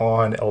Satan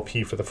on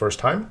LP for the first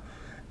time.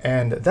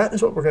 And that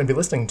is what we're going to be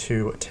listening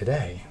to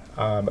today.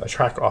 A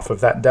track off of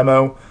that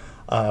demo,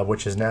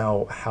 which is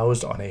now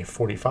housed on a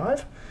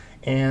 45.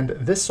 And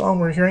this song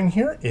we're hearing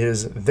here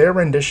is their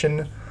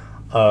rendition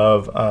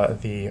of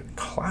the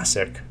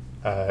classic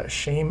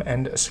Shame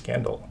and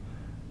Scandal.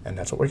 And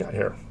that's what we got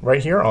here,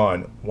 right here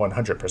on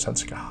 100%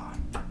 Ska.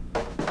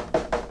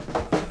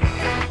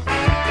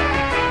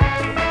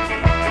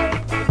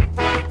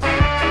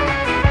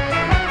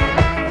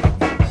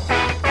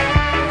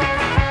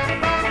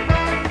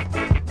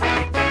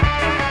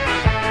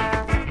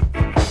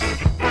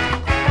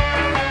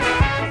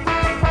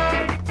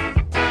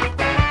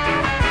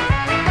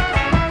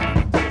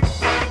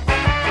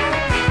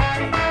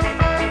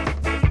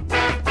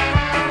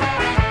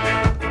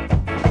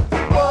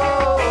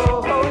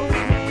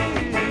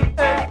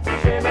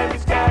 Shame and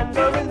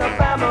scandal in the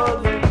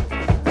family.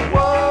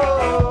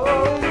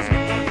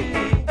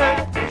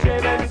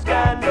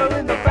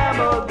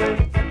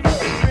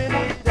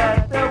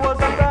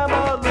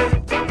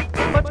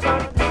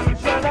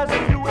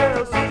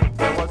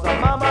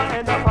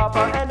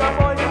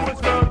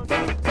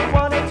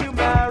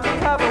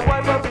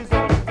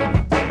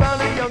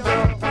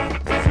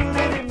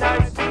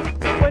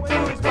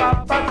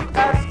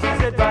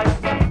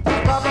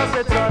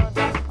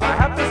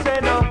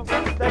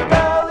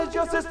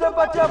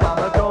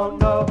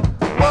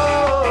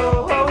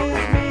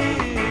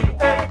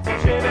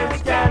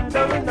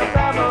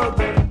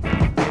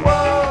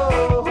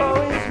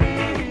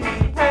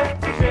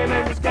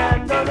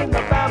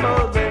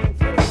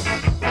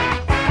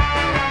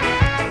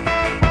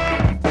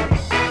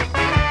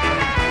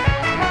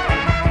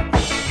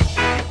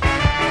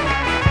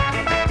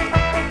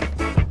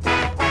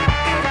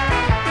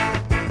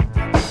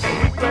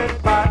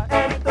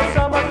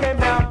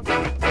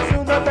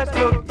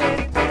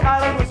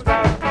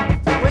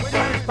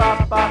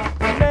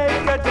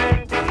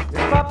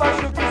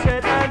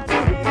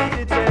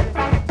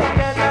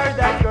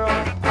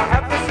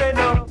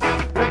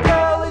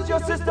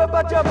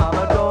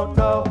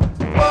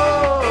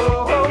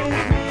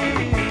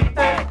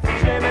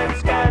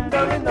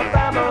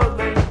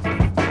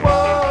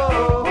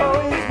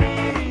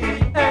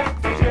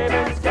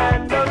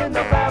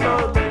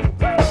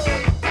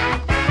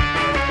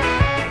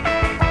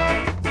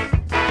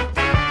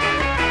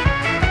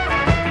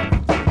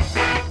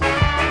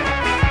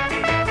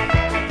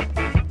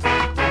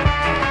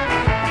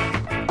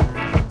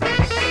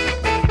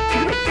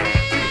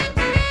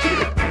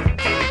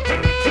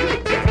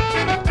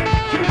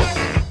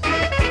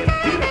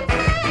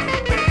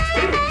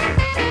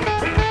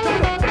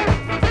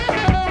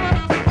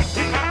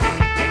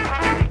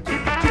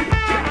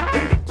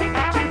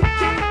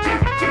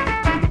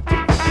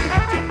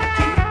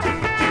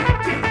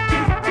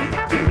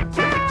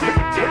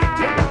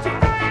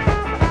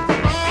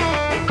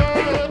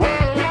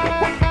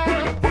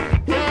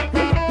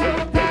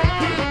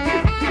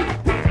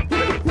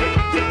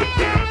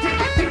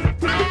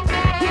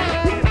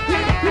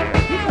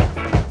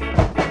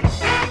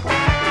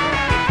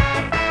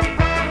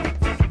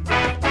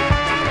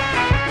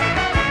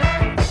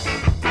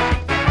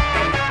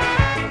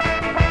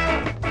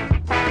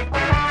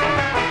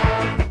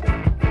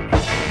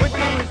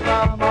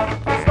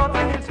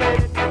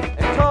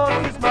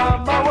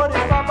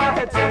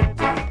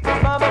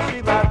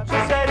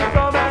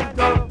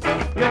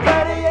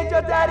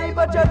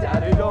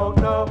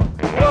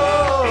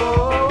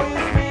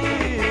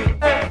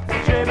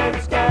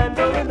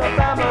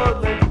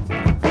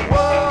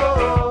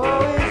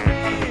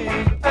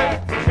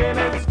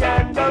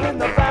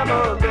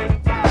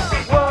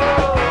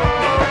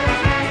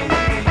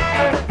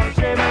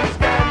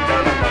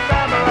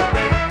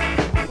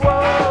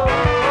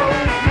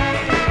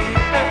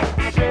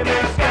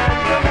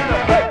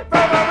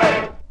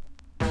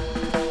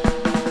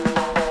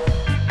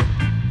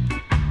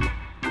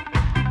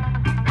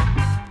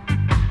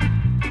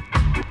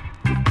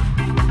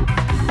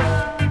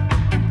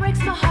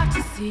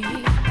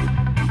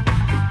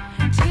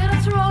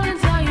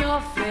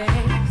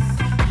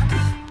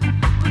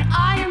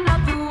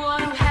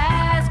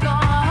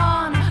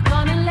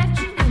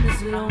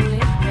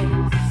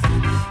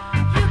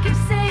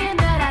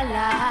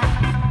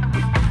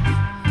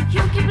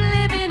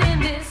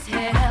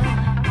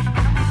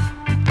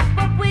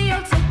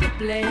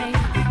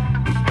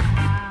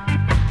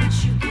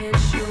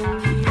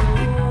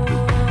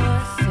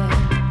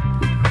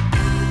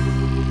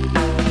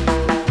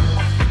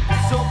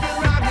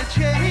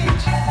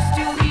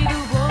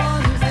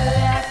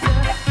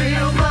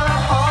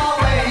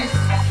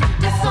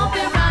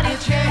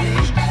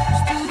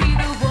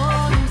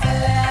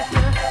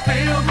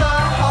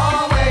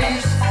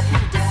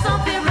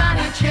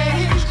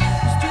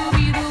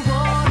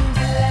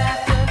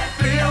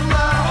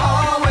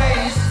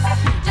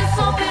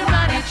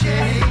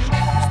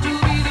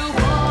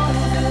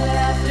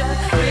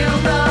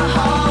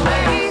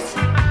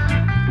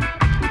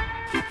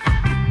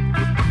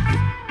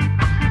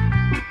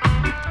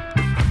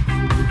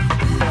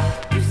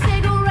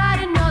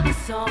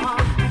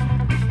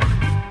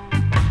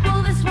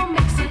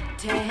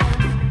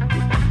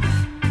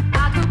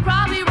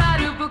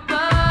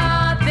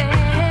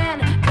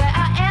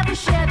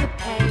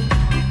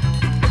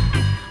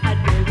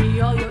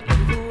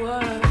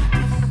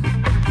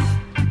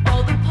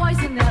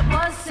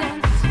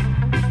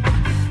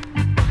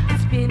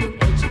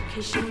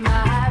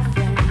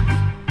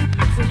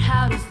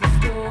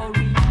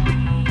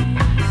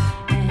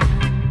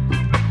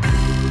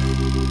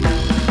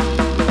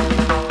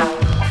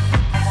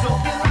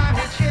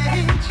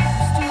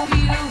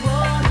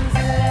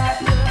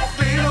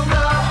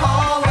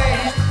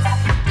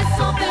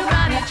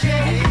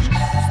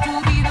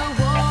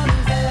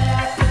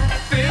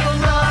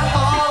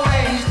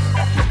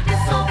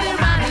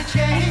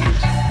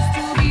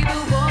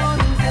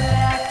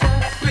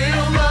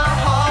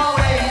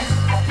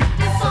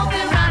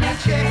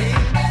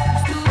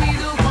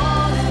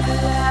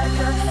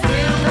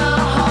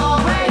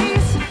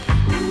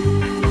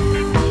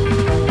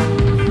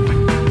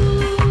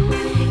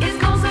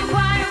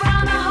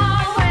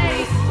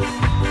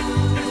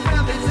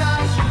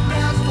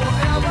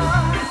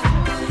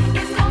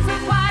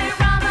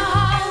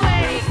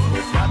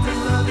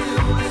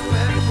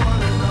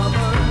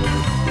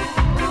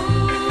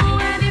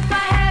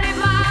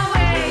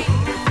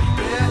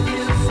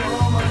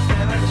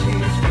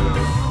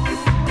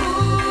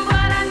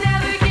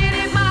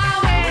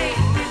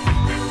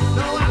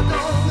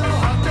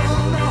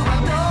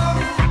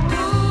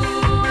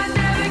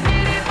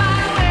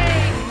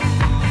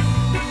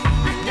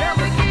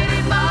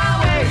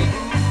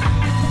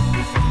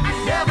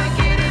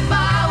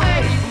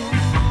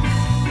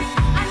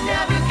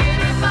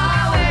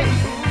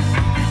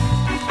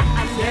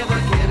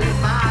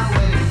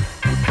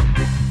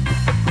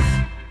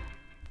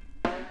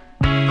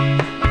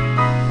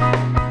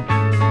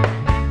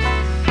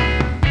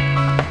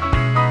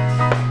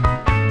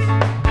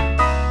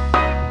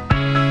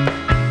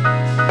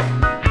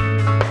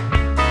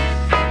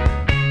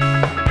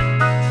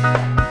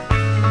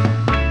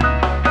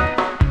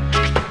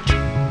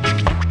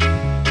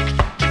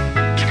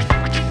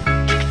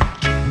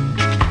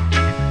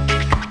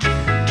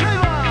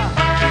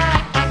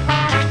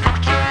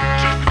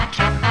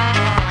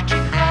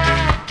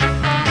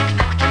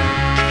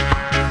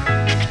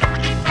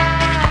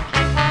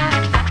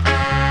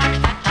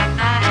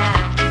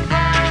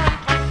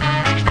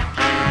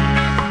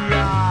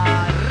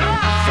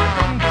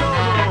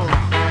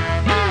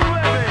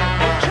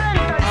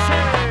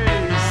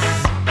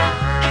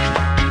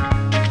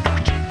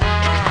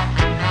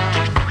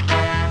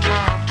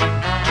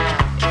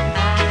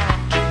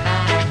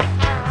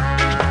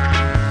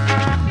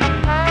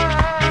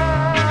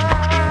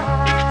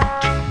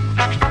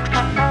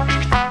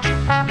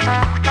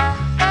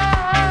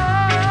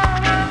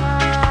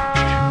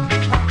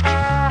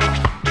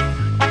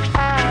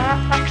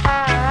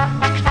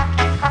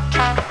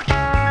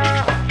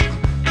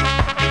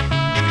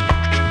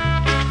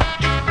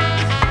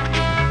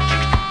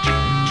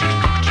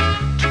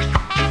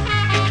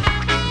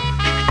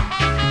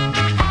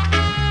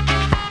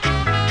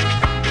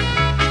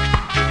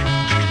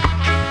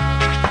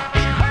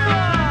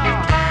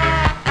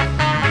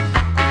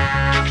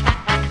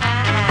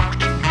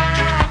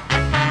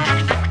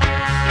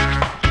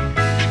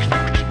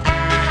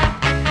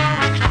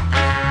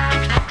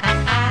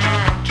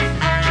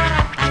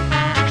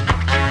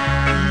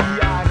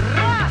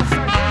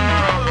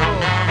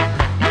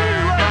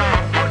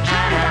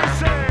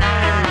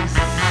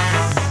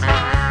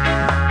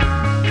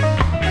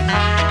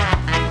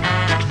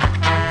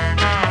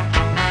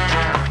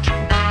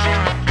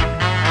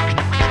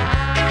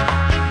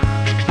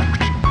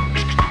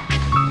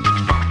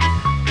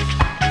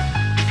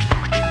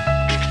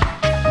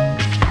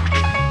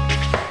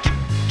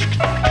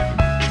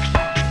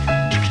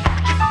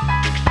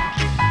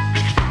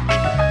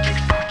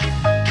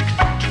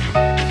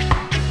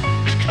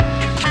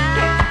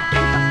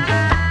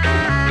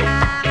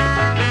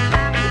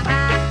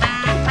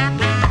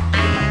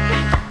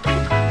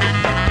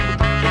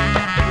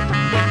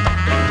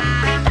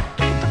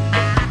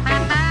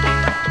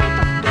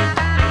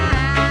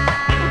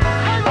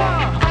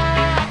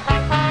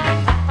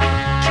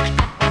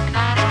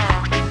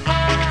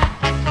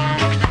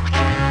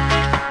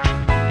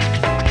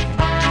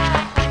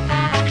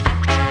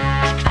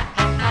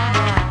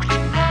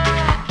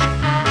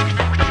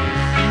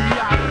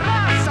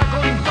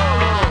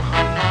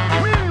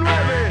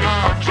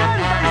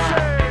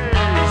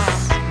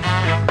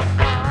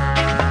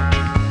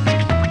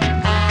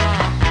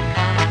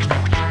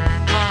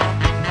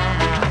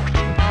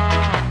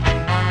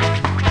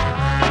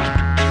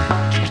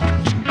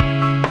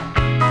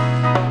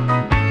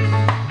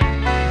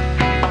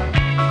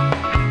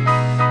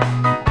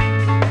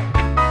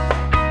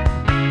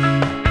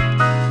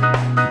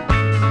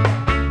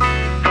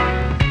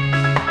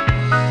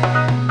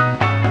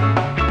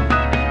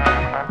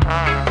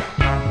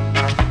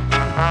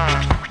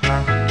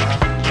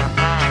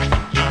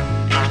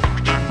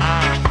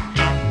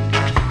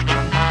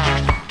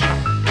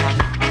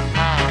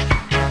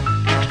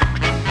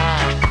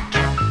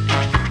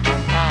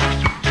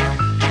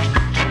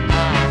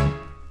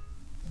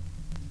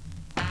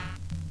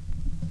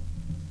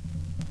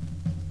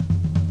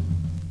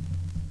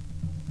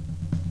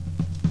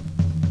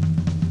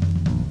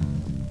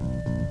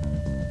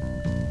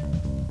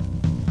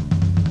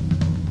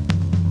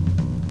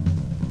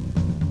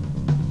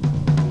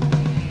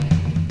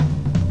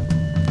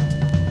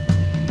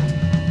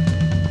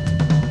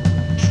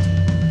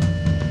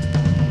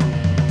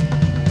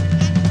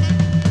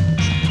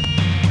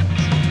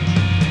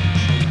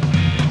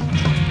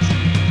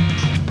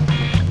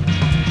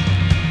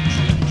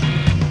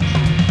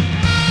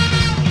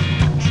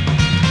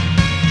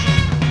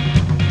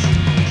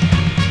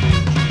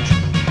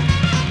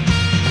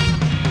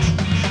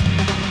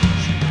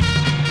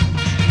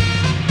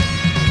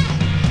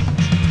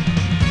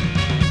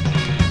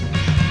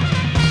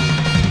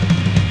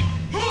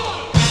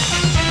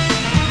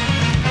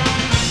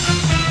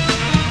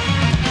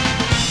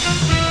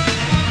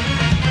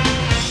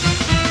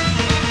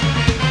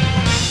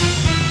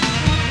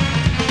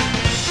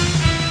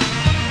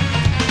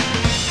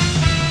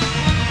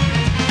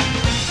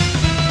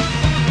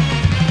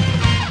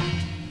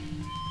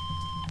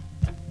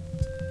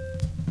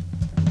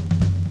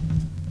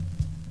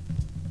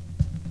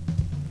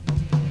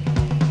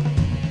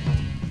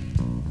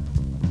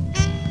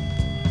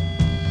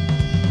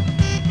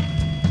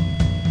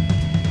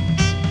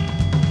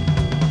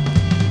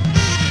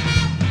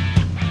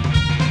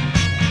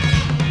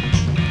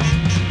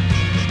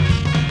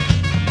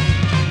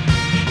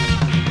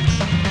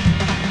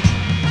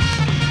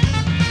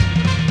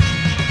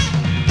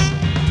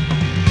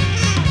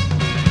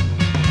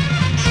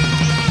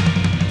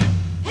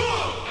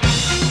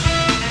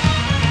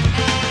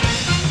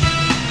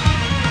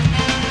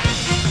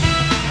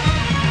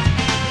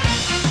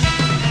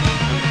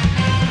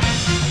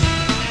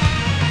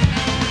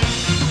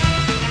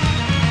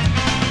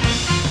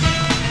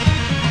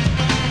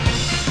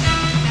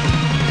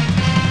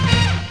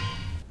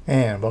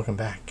 And welcome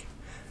back.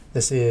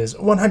 This is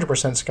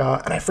 100%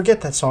 Ska, and I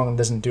forget that song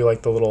doesn't do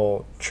like the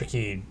little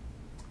tricky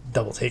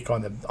double take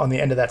on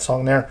the end of that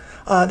song there.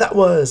 That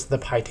was the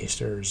Pie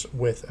Tasters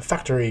with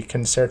Factory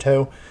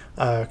Concerto,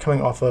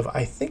 coming off of,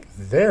 I think,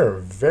 their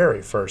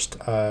very first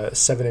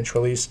 7-inch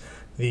release,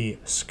 the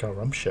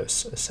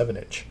Scrumptious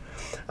 7-inch.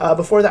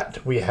 Before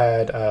that, we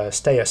had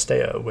Steya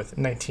Steya with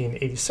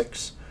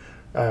 1986.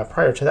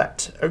 Prior to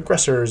that,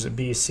 Aggressors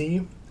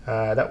BC,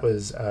 that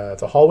was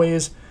The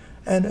Hallways.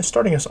 And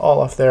starting us all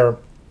off there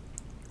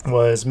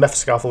was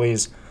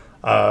Mephistopheles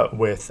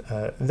with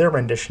their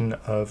rendition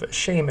of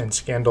Shame and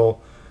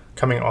Scandal,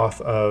 coming off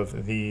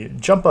of the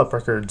Jump Up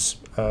Records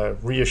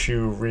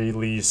reissue,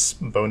 release,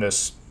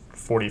 bonus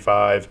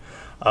 45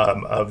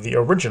 of the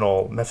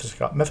original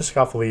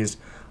Mephistopheles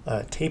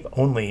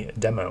tape-only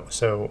demo.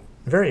 So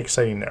very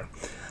exciting there.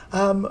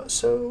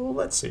 So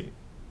let's see.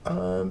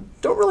 Don't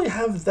really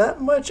have that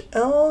much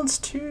else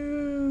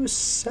to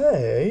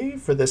say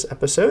for this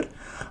episode.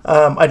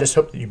 I just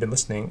hope that you've been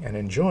listening and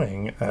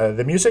enjoying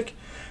the music.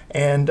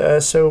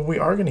 And so we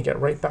are going to get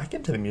right back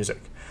into the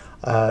music.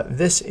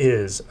 This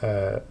is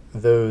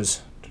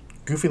those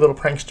goofy little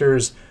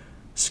pranksters,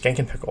 Skank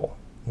and Pickle,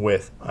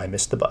 with I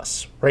Missed the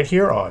Bus, right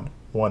here on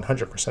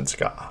 100%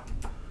 Ska.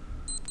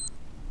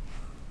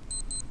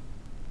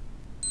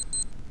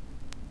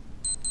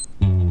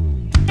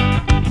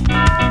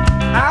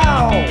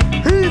 Ow!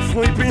 Hey,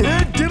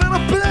 sleepyhead, get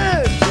out of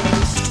bed!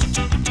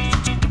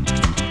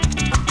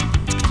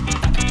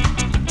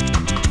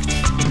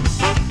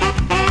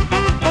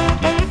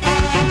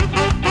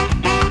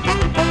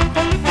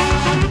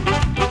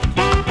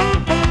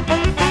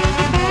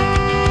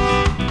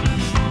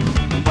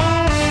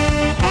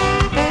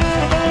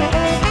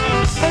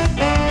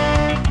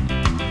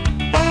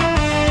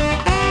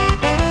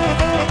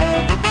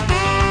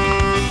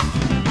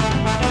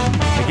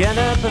 Get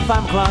up at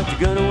 5 o'clock to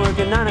go to work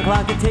at 9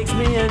 o'clock. It takes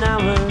me an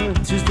hour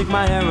to stick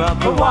my hair up.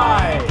 But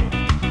why?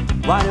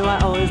 Why do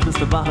I always miss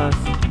the bus?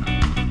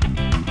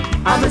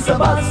 I miss the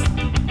bus.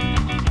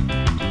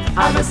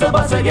 I miss the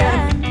bus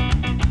again.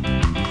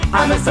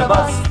 I miss the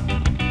bus.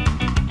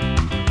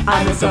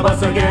 I miss the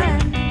bus again.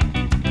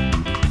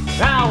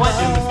 Now, why'd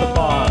you miss the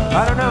bus?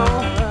 I don't know.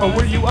 Or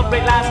were you up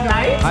late last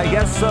night? I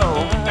guess so.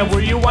 And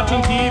were you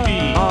watching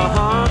TV?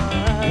 Uh-huh.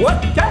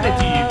 What kind of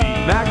TV?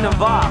 Magnum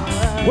Vox.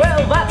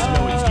 Well, that's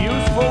no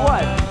excuse. For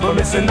what? For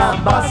missing the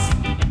bus.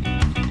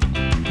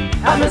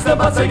 I miss the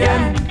bus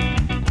again.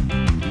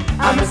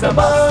 I miss the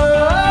bus.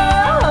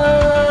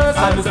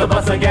 I miss the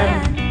bus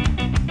again.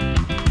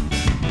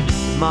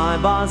 My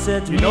boss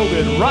said to You me, no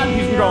good run,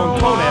 he's grown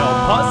toenail,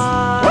 puss.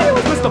 Why you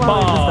always miss the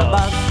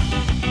bus?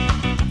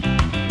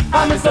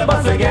 I miss the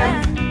bus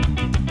again.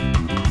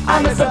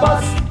 I miss the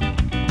bus.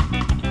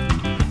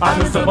 I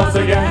miss the bus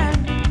again.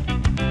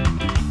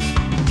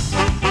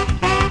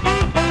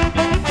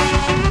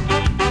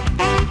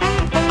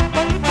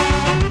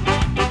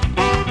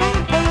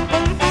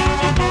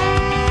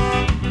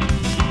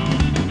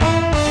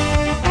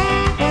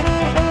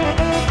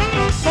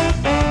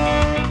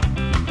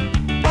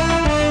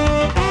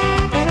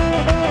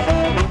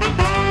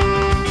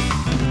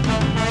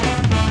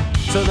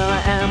 So there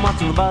I am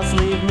watching the bus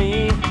leave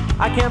me.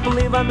 I can't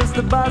believe I missed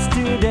the bus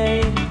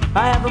today.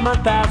 I have a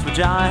month pass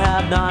which I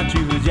have not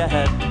used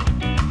yet.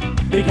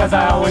 Because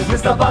I always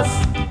miss the bus.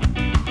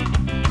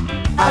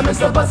 I miss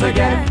the bus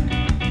again.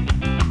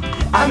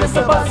 I miss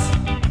the bus.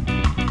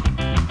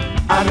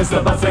 I miss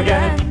the bus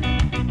again.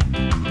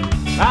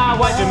 Ah,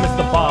 why'd you miss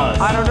the bus?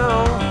 I don't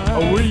know.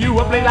 Or were you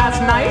up late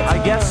last night? I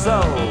guess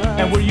so.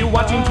 And were you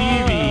watching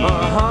TV?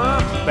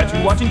 Uh-huh. Bet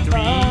you watching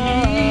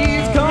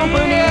Three's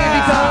Company.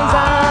 Because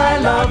I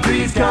love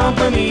Three's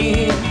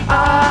Company.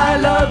 I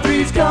love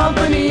Three's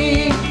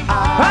Company.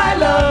 I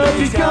love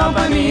Three's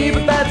Company.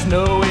 But that's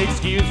no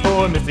excuse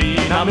for I'm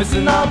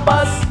missing the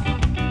bus.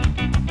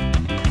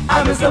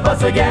 I miss the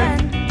bus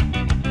again.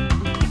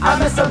 I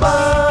miss the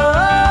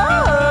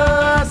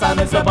bus. I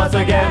miss the bus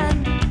again.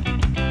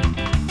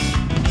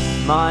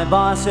 My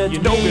boss said You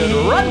to know me,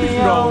 we're running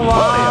wrong.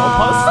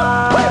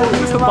 Why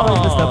miss the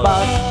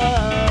bus?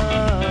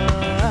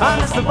 I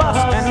missed the bus,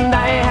 And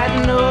I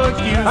had no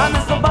excuse. I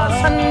missed the bus,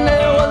 And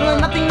there was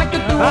nothing I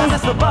could do. I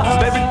missed the bus,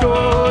 Baby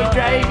girl was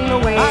dragging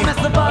away. I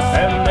missed the bus,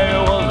 And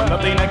there was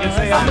nothing I could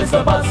say. I missed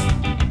the bus.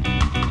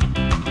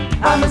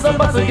 I missed the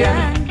bus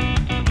again.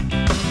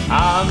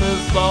 I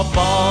miss the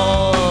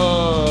bus.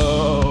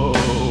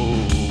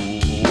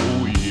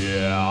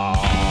 Yeah.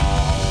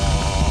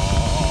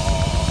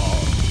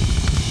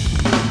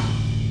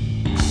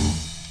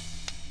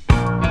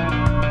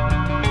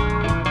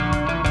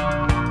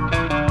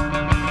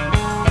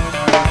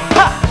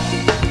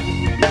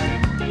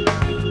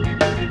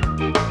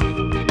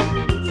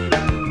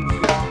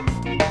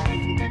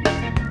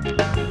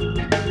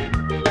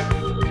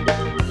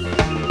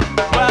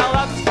 Well,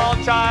 as a small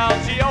child,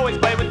 she always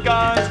played with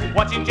guns,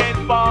 watching James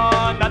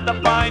Bond at the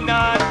fine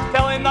nut,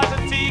 telling the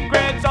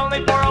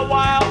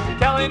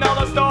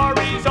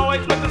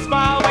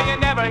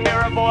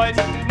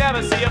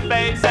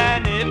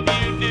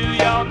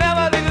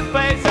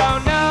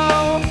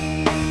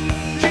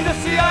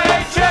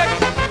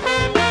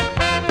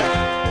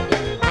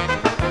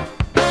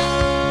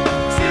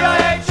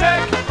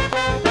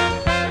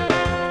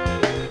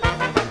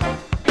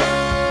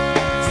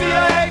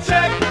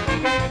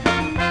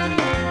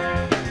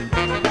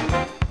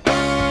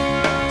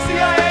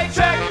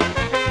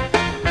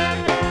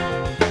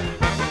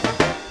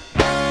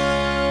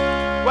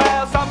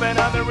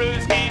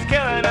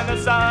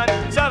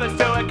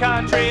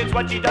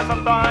but she does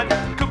some fun.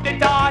 Coup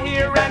d'etat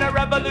here and a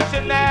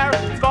revolution there.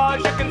 As far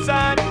as you're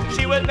concerned,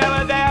 she was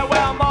never there.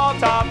 Well,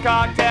 Molotov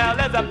cocktail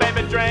is a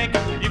favorite drink.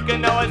 You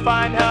can always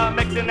find her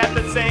mixing at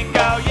the sink.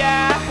 Oh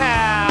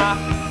yeah,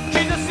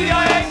 she's a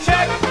CIA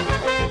chick.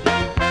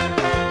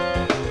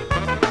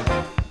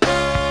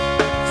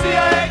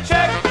 CIA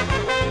chick.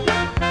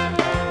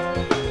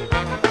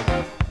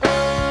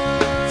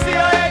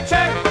 CIA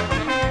chick.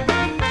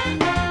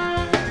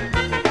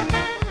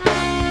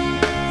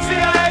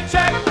 CIA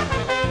check.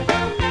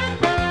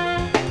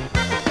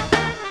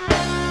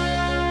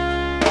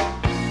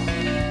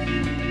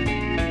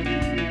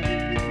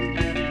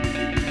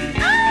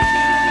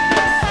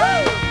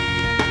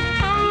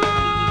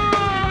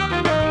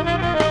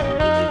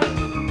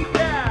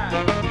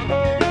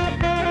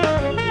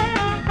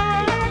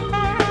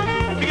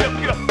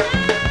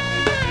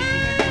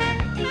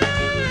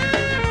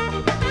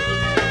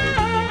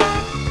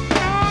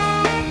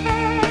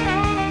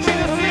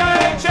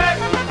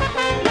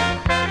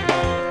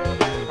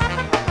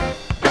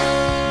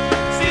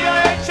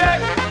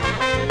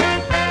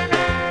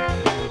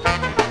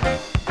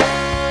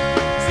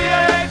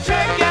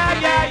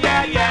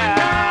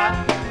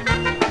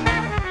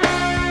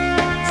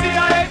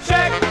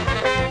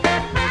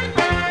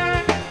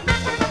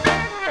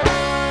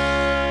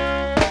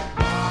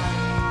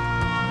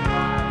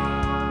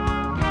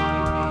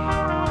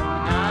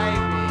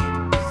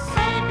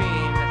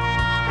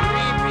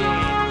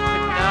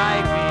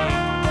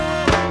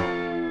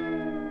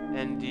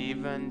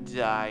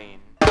 Dying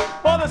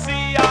for the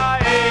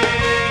CIA,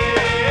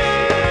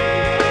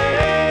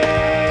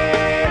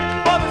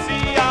 for the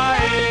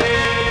CIA,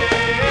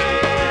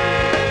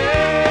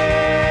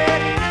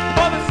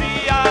 for the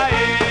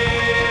CIA,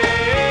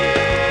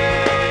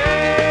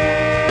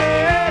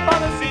 for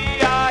the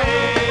CIA,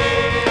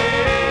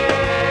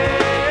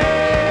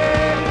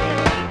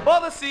 for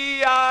the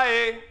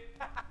CIA.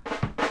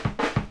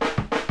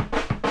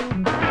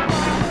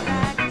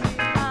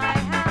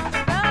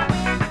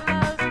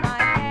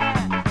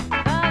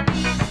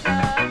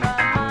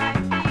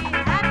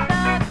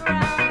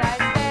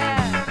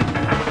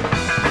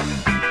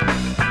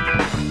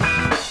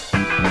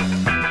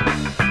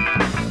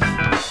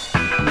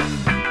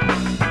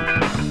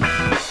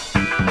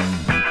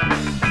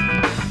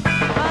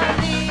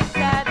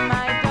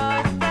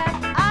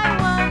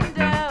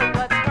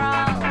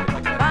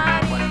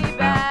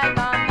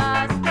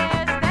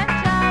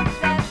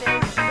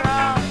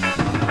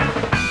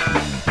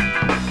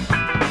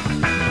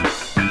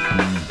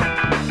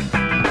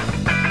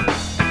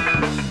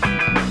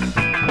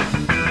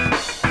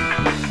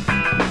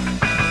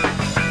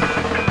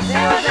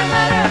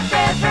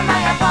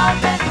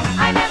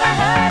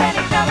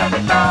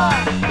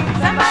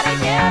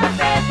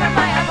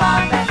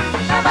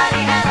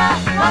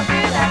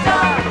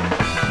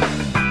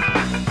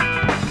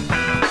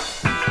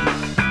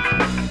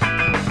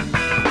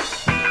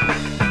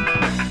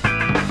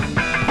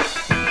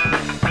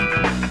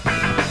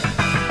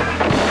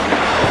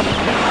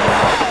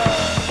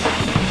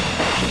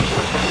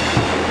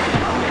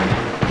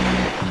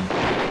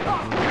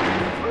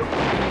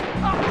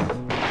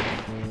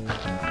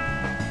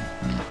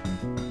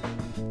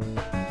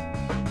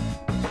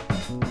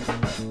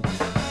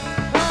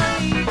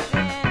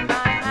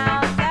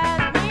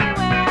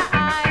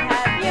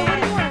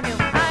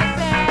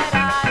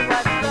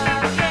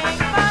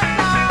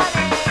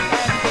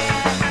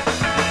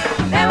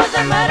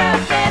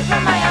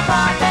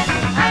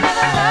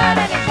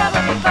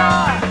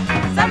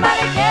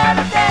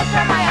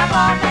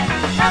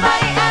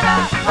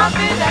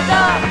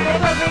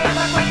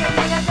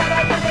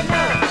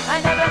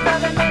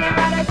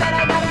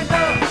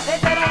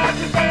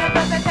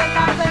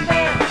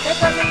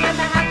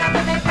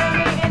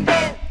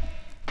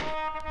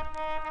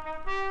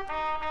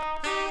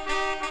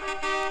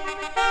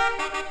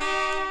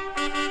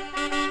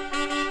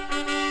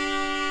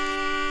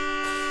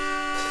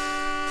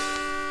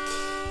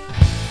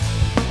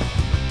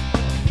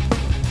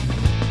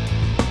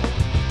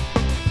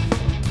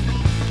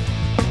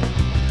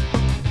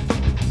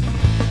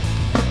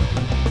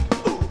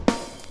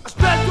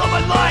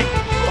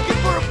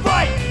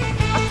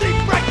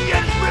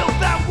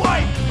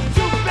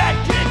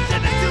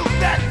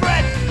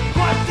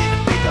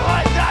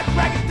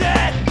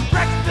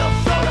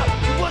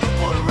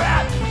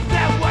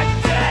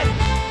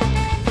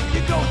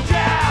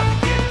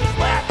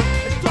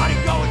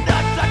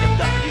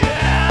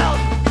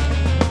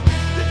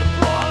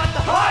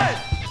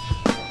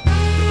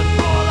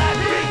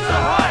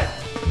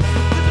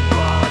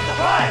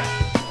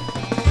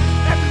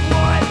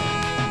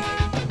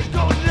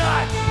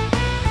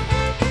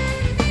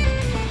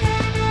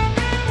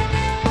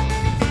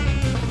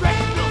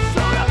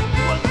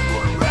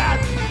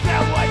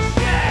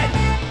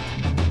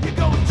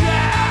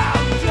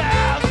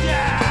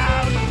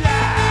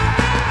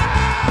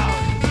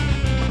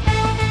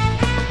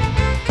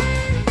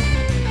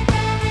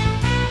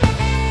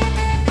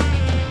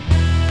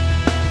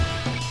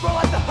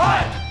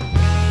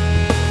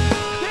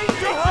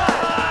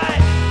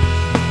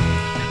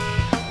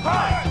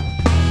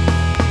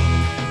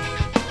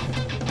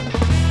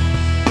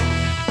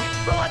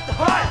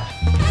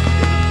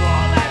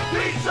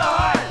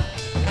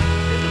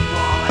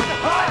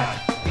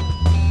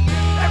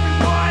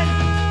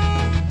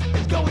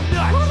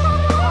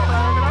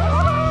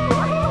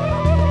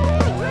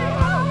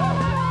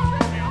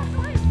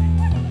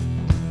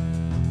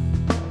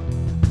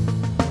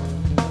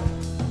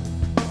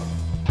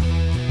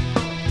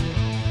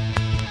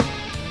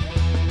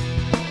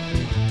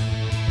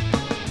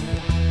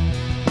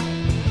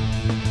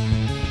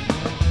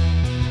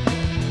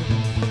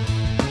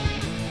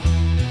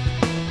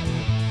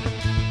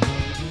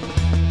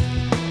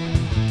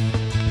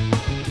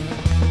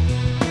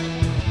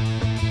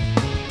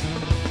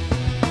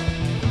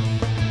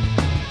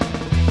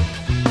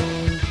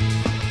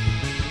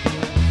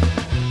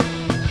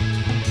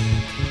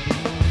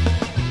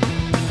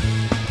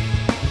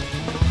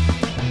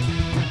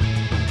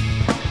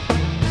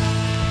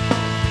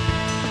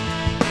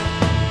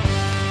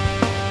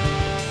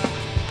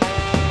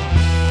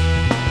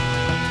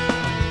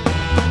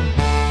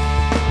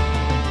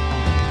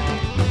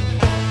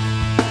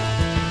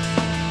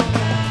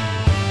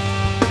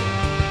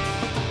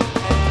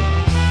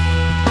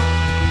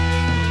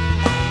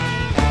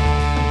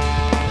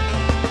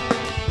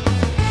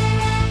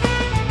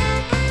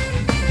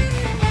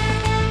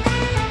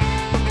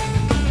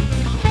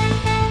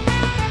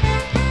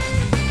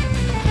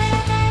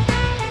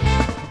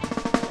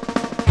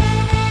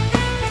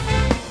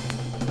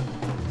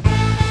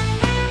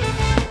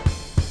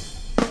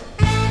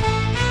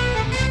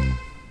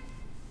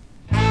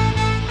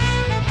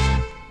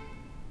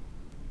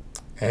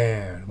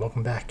 And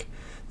welcome back.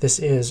 This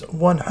is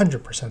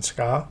 100%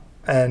 ska,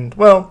 and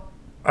well,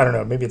 I don't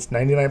know, maybe it's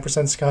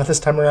 99% ska this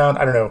time around.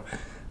 I don't know.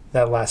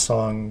 That last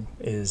song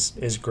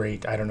is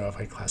great. I don't know if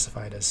I'd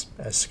classify it as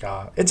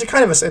ska. It's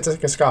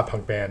like a ska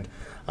punk band.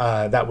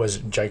 That was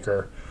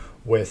Jiker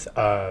with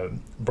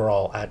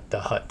Brawl at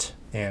the Hut,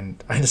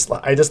 and I just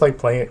like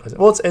playing it.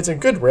 Well, it's a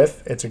good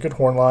riff. It's a good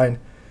horn line,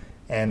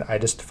 and I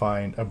just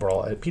find a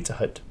Brawl at Pizza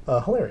Hut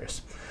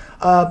hilarious.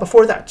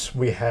 Before that,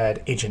 we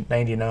had Agent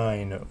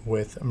 99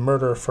 with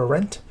Murder for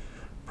Rent.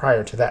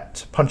 Prior to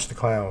that, Punch the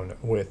Clown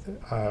with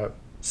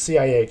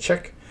CIA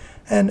Chick.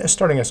 And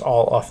starting us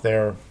all off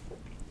there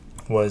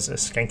was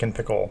Skankin'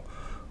 Pickle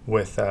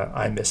with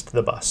I Missed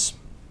the Bus.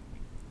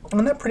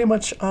 And that pretty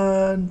much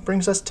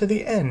brings us to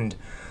the end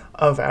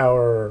of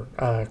our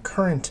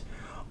current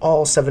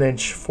all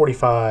 7-inch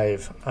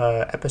 45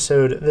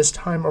 episode this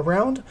time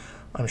around.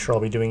 I'm sure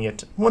I'll be doing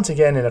it once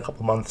again in a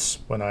couple months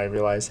when I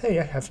realize, hey,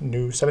 I have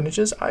new 7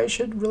 inches. I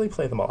should really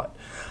play them a lot.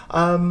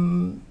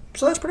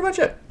 So that's pretty much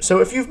it.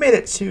 So if you've made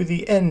it to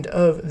the end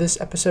of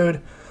this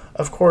episode,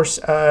 of course,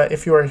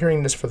 if you are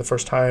hearing this for the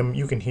first time,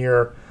 you can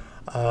hear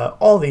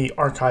all the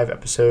archive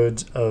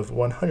episodes of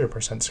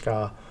 100%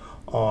 Ska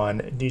on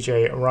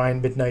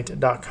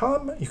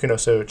djryanmidnight.com. You can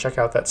also check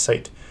out that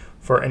site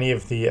for any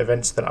of the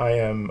events that I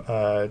am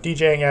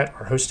DJing at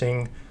or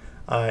hosting.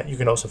 You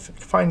can also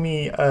find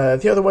me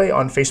the other way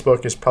on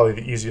Facebook is probably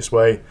the easiest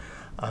way,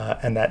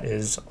 and that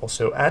is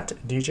also at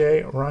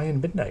DJ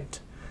Ryan Midnight.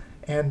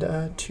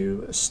 And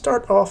to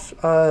start off,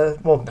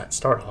 well, not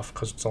start off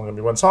because it's only going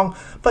to be one song,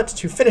 but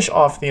to finish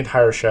off the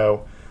entire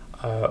show,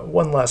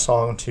 one last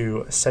song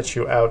to set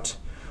you out.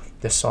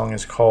 This song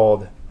is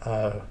called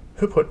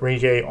Who Put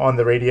Reggae on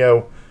the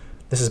Radio?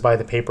 This is by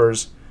The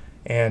Papers,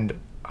 and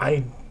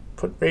I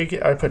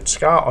put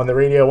ska on the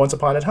radio once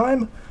upon a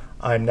time.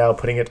 I'm now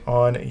putting it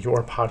on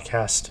your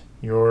podcast,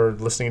 your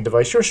listening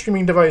device, your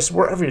streaming device,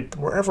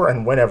 wherever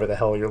and whenever the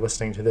hell you're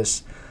listening to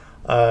this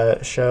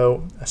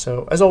show.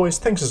 So, as always,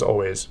 thanks as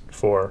always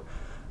for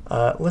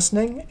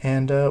listening,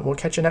 and we'll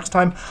catch you next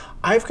time.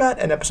 I've got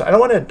an episode.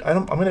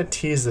 I'm going to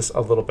tease this a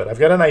little bit. I've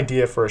got an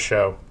idea for a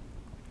show,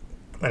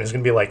 and it's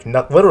going to be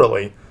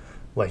literally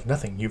like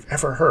nothing you've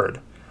ever heard.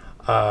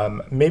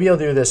 Maybe I'll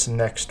do this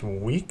next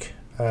week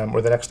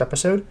or the next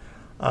episode.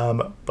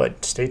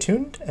 But stay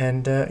tuned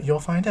and you'll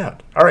find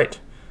out. All right.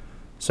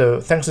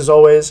 So thanks as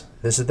always.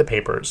 This is The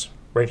Papers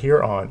right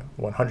here on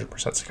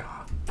 100% Ska.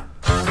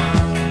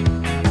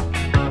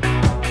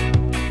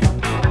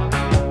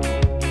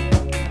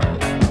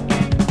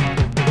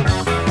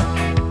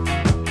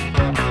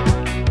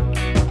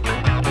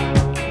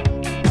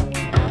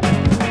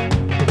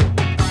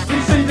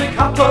 You see the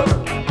captain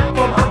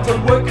from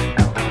Hampton Wick.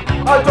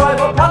 I drive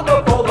a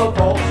Panda for the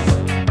force.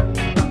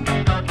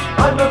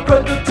 I'm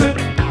accredited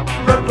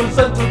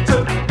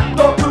representative,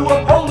 not to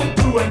uphold it,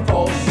 to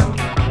enforce.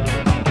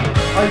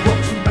 I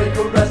want to make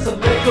a rest and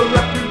make a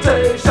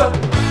reputation.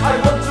 I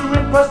want to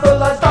impress the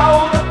lights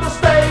down at the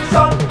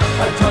station.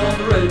 I turn on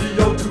the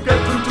radio to get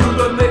through to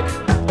the nick,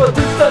 but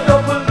instead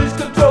of police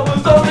control,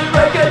 there's only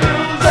reggae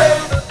music.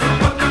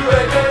 Put the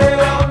reggae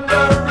on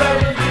the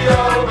radio.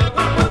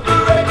 Put the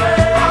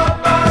reggae on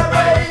the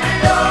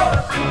radio.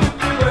 Put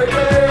the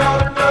reggae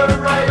on the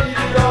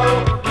radio.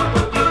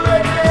 Put the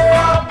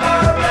reggae on the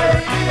radio.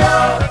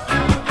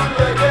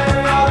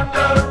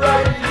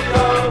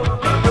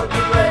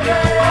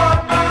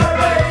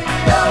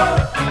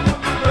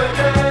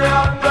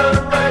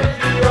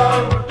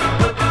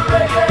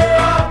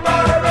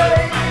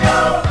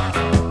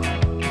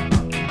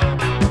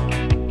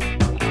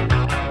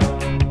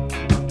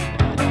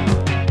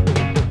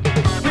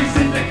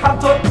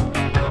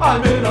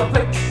 I'm in a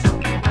fix,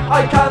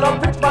 I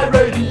cannot fix my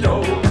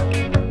radio.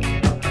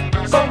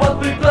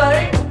 Someone's been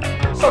playing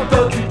some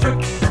dirty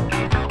tricks.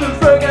 There's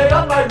reggae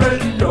on my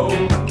radio.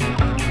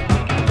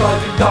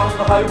 Driving down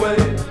the highway,